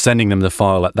 You're just sending them the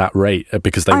file at that rate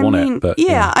because they want it. But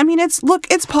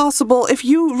it's possible if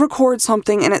you record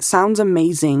something and it sounds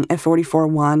amazing at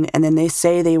 44.1 and then they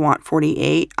say they want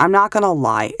 48. I'm not gonna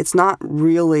lie, it's not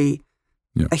really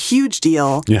a huge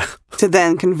deal to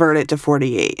then convert it to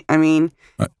 48.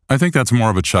 I think that's more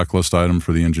of a checklist item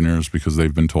for the engineers because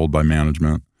they've been told by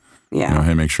management Yeah.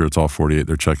 Hey, make sure it's all 48.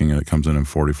 They're checking it. It comes in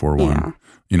 44.1.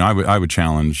 Yeah. I would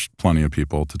challenge plenty of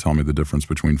people to tell me the difference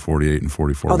between 48 and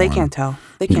 44.1. Oh, they can't tell.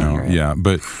 They can't hear it. Yeah,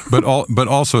 but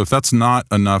also if that's not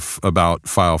enough about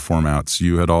file formats,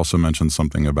 you had also mentioned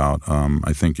something about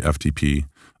I think FTP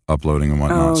uploading and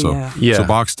whatnot. So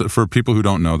Box, for people who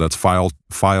don't know, that's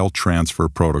file transfer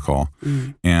protocol,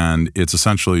 and it's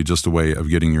essentially just a way of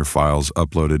getting your files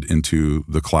uploaded into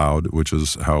the cloud, which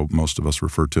is how most of us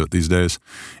refer to it these days.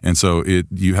 And so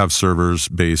you have servers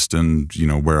based in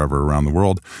wherever around the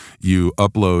world. You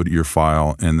upload your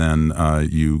file, and then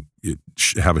you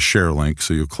have a share link,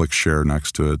 so you'll click share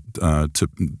next to it. To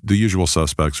the usual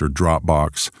suspects are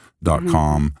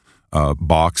Dropbox.com,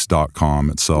 Box.com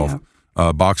itself. Yeah.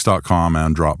 Box.com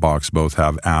and Dropbox both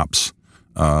have apps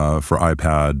for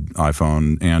iPad,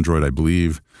 iPhone, Android, I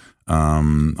believe.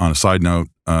 On a side note,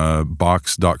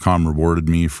 Box.com rewarded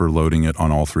me for loading it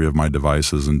on all 3 of my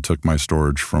devices and took my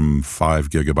storage from 5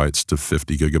 gigabytes to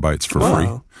 50 gigabytes for free.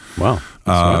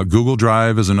 Wow. Google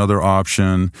Drive is another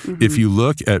option. Mm-hmm. If you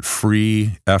look at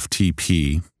free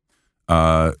FTP,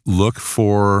 look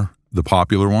for the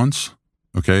popular ones.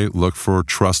 Okay, look for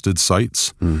trusted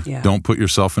sites. Yeah. Don't put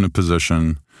yourself in a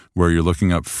position where you're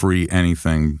looking up free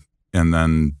anything and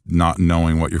then not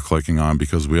knowing what you're clicking on,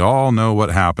 because we all know what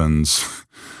happens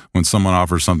when someone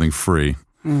offers something free.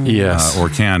 Yes. Or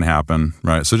can happen,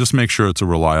 right? So just make sure it's a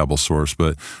reliable source.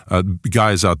 But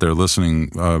guys out there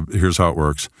listening, here's how it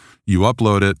works. You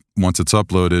upload it. Once it's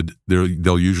uploaded,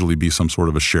 there'll usually be some sort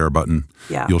of a share button.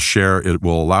 Yeah. You'll share. It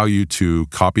will allow you to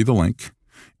copy the link,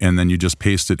 and then you just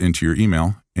paste it into your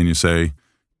email, and you say,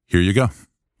 here you go.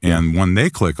 And when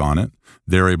they click on it,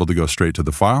 they're able to go straight to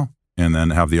the file and then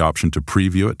have the option to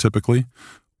preview it typically,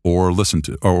 or listen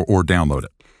to or download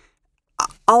it.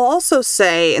 I'll also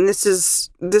say, and this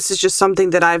is just something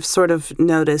that I've sort of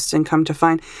noticed and come to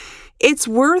find, it's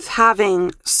worth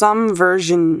having some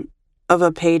version of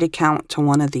a paid account to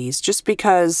one of these, just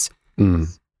because,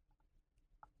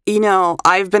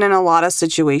 I've been in a lot of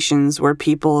situations where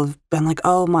people have been like,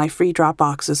 oh, my free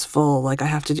Dropbox is full. Like I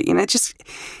have to do,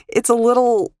 it's a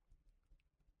little,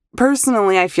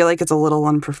 personally, I feel like it's a little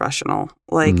unprofessional.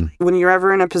 Like when you're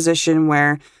ever in a position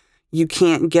where you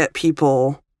can't get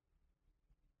people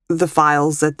the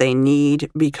files that they need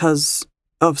because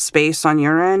of space on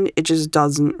your end, it just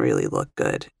doesn't really look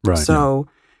good. Right. So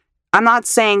I'm not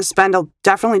saying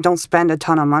definitely don't spend a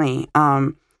ton of money.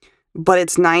 But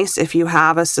it's nice if you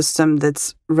have a system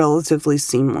that's relatively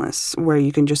seamless where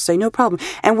you can just say no problem.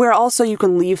 And where also you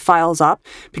can leave files up,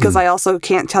 because I also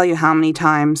can't tell you how many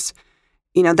times,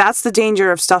 that's the danger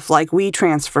of stuff like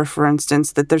WeTransfer, for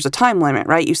instance, that there's a time limit,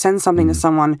 right? You send something to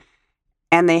someone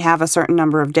and they have a certain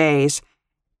number of days.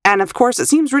 And of course, it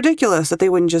seems ridiculous that they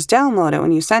wouldn't just download it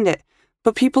when you send it,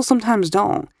 but people sometimes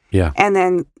don't. Yeah. And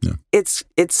then it's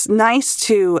nice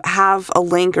to have a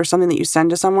link or something that you send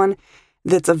to someone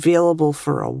that's available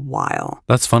for a while.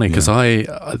 That's funny because I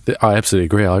absolutely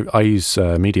agree. I use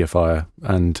Mediafire,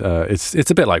 and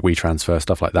it's a bit like WeTransfer,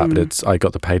 stuff like that, but I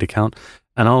got the paid account,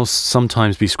 and I'll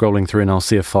sometimes be scrolling through and I'll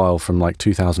see a file from like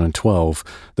 2012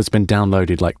 that's been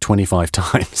downloaded like 25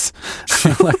 times.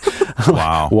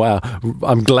 Wow.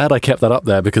 I'm glad I kept that up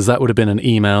there, because that would have been an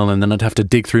email, and then I'd have to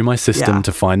dig through my system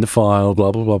to find the file,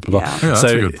 blah, blah, blah, blah. Yeah. Yeah, so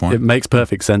that's a good point. It makes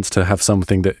perfect sense to have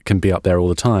something that can be up there all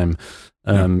the time.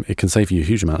 It can save you a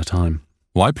huge amount of time.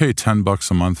 Well, I pay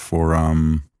 $10 a month for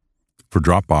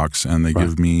Dropbox, and they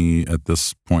give me at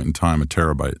this point in time a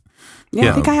terabyte.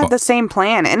 Yeah, I think I have the same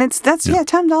plan, and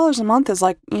 $10 a month is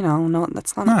like, no,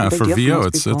 that's not a big for deal VO. For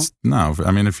most people. It's no.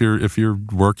 I mean, if you're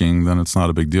working, then it's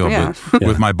not a big deal. Yeah. But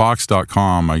with my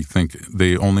Box.com, I think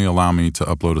they only allow me to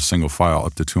upload a single file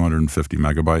up to 250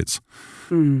 megabytes.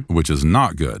 Which is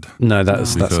not good. No,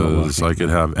 that's not because I could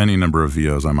have any number of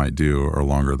VOs I might do or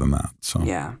longer than that. So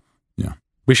yeah.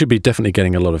 We should be definitely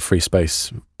getting a lot of free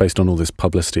space based on all this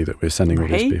publicity that we're sending all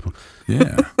these people.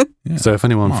 Yeah. So if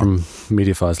anyone from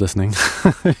Mediafire is listening,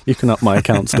 you can up my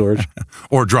account storage.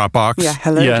 Or Dropbox. Yeah,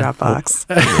 hello Dropbox.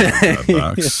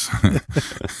 Dropbox.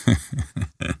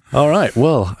 All right.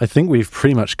 Well, I think we've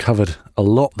pretty much covered a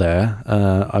lot there.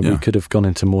 We could have gone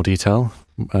into more detail.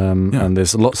 And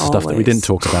there's lots of stuff that we didn't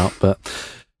talk about, but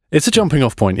it's a jumping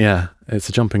off point. Yeah, it's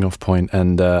a jumping off point,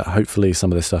 and hopefully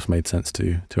some of this stuff made sense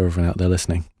to everyone out there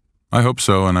listening. I hope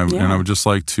so, and I would just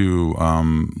like to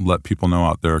let people know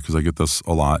out there, because I get this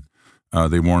a lot.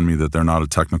 They warn me that they're not a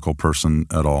technical person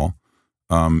at all.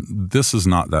 This is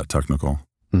not that technical.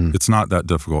 It's not that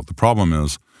difficult. The problem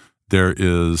is there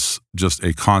is just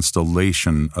a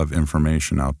constellation of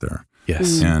information out there.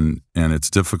 Yes. And it's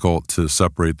difficult to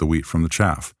separate the wheat from the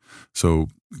chaff. So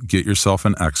get yourself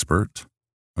an expert,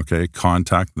 okay,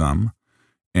 contact them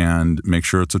and make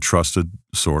sure it's a trusted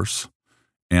source.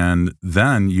 And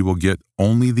then you will get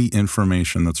only the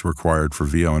information that's required for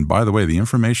VO. And by the way, the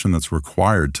information that's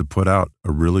required to put out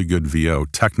a really good VO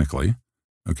technically,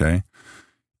 okay,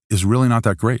 is really not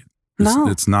that great.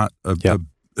 It's not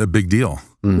a big deal.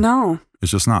 No.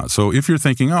 It's just not. So if you're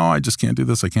thinking, I just can't do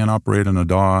this, I can't operate in a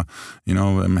DAW,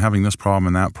 I'm having this problem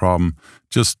and that problem,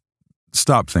 just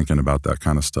stop thinking about that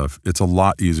kind of stuff. It's a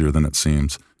lot easier than it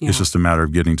seems. Yeah. It's just a matter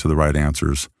of getting to the right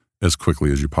answers as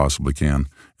quickly as you possibly can.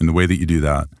 And the way that you do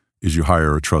that is you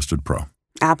hire a trusted pro.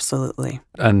 Absolutely.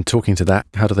 And talking to that,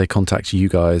 how do they contact you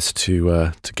guys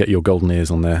to get your golden ears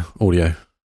on their audio?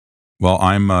 Well,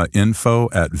 I'm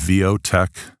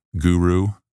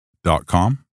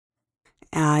info@VOTechGuru.com.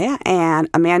 And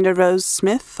Amanda Rose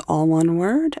Smith, all one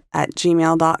word,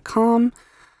 @gmail.com.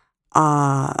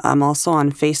 I'm also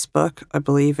on Facebook. I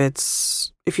believe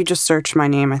it's, if you just search my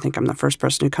name, I think I'm the first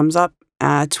person who comes up.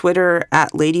 Twitter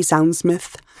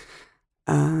 @LadySoundsmith.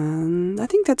 I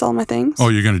think that's all my things. Oh,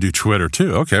 you're going to do Twitter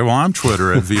too? Okay, well, I'm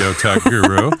Twitter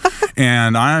 @VOTechGuru,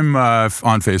 and I'm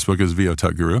on Facebook as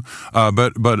VOTechGuru.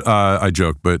 But I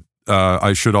joke, but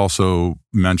I should also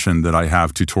mention that I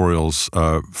have tutorials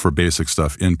for basic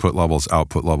stuff, input levels,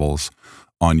 output levels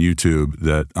on YouTube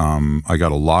that I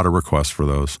got a lot of requests for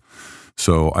those.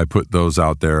 So I put those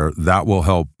out there. That will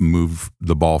help move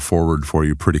the ball forward for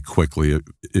you pretty quickly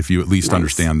if you at least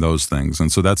understand those things.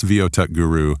 And so that's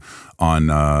VOTechGuru on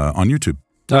YouTube.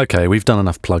 Okay, we've done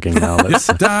enough plugging now. Let's...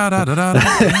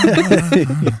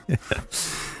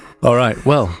 All right.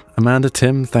 Well, Amanda,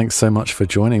 Tim, thanks so much for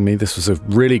joining me. This was a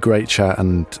really great chat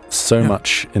and so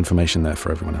much information there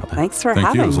for everyone out there. Thanks for having us.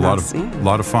 Thank you. It was a lot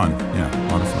of fun. Yeah,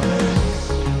 a lot of fun.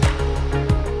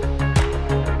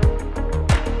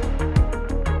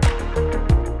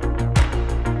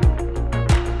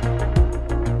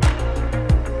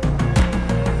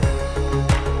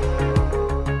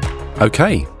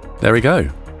 Okay, there we go.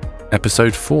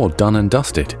 Episode 4 done and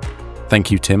dusted.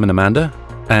 Thank you, Tim and Amanda.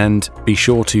 And be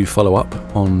sure to follow up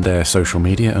on their social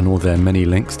media and all their many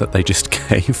links that they just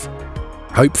gave.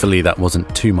 Hopefully that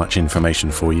wasn't too much information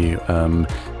for you.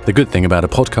 The good thing about a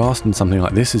podcast and something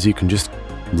like this is you can just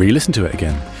re-listen to it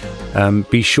again.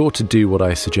 Be sure to do what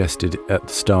I suggested at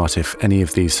the start. If any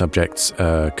of these subjects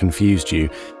confused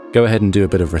you, go ahead and do a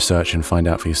bit of research and find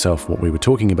out for yourself what we were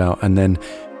talking about, and then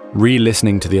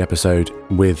re-listening to the episode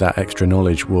with that extra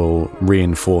knowledge will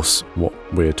reinforce what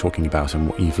we're talking about and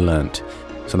what you've learnt.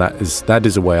 So that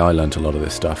is a way I learnt a lot of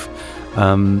this stuff.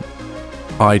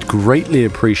 I'd greatly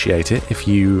appreciate it if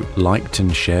you liked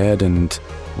and shared and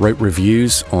wrote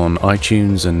reviews on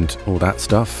iTunes and all that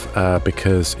stuff,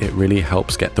 because it really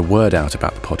helps get the word out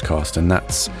about the podcast, and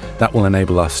that will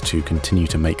enable us to continue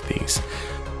to make these.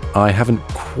 I haven't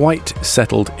quite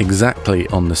settled exactly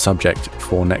on the subject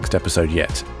for next episode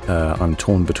yet. I'm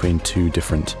torn between 2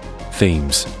 different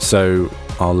themes, so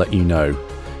I'll let you know.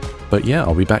 But yeah,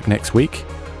 I'll be back next week,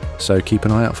 so keep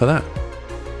an eye out for that.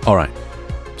 All right,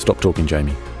 stop talking,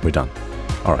 Jamie. We're done.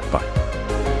 All right, bye.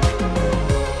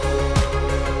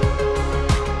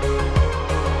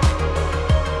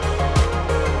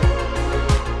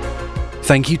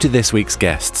 Thank you to this week's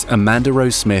guests, Amanda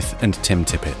Rose Smith and Tim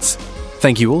Tippett.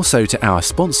 Thank you also to our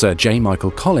sponsor, J.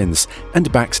 Michael Collins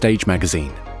and Backstage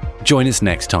Magazine. Join us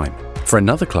next time for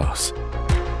another class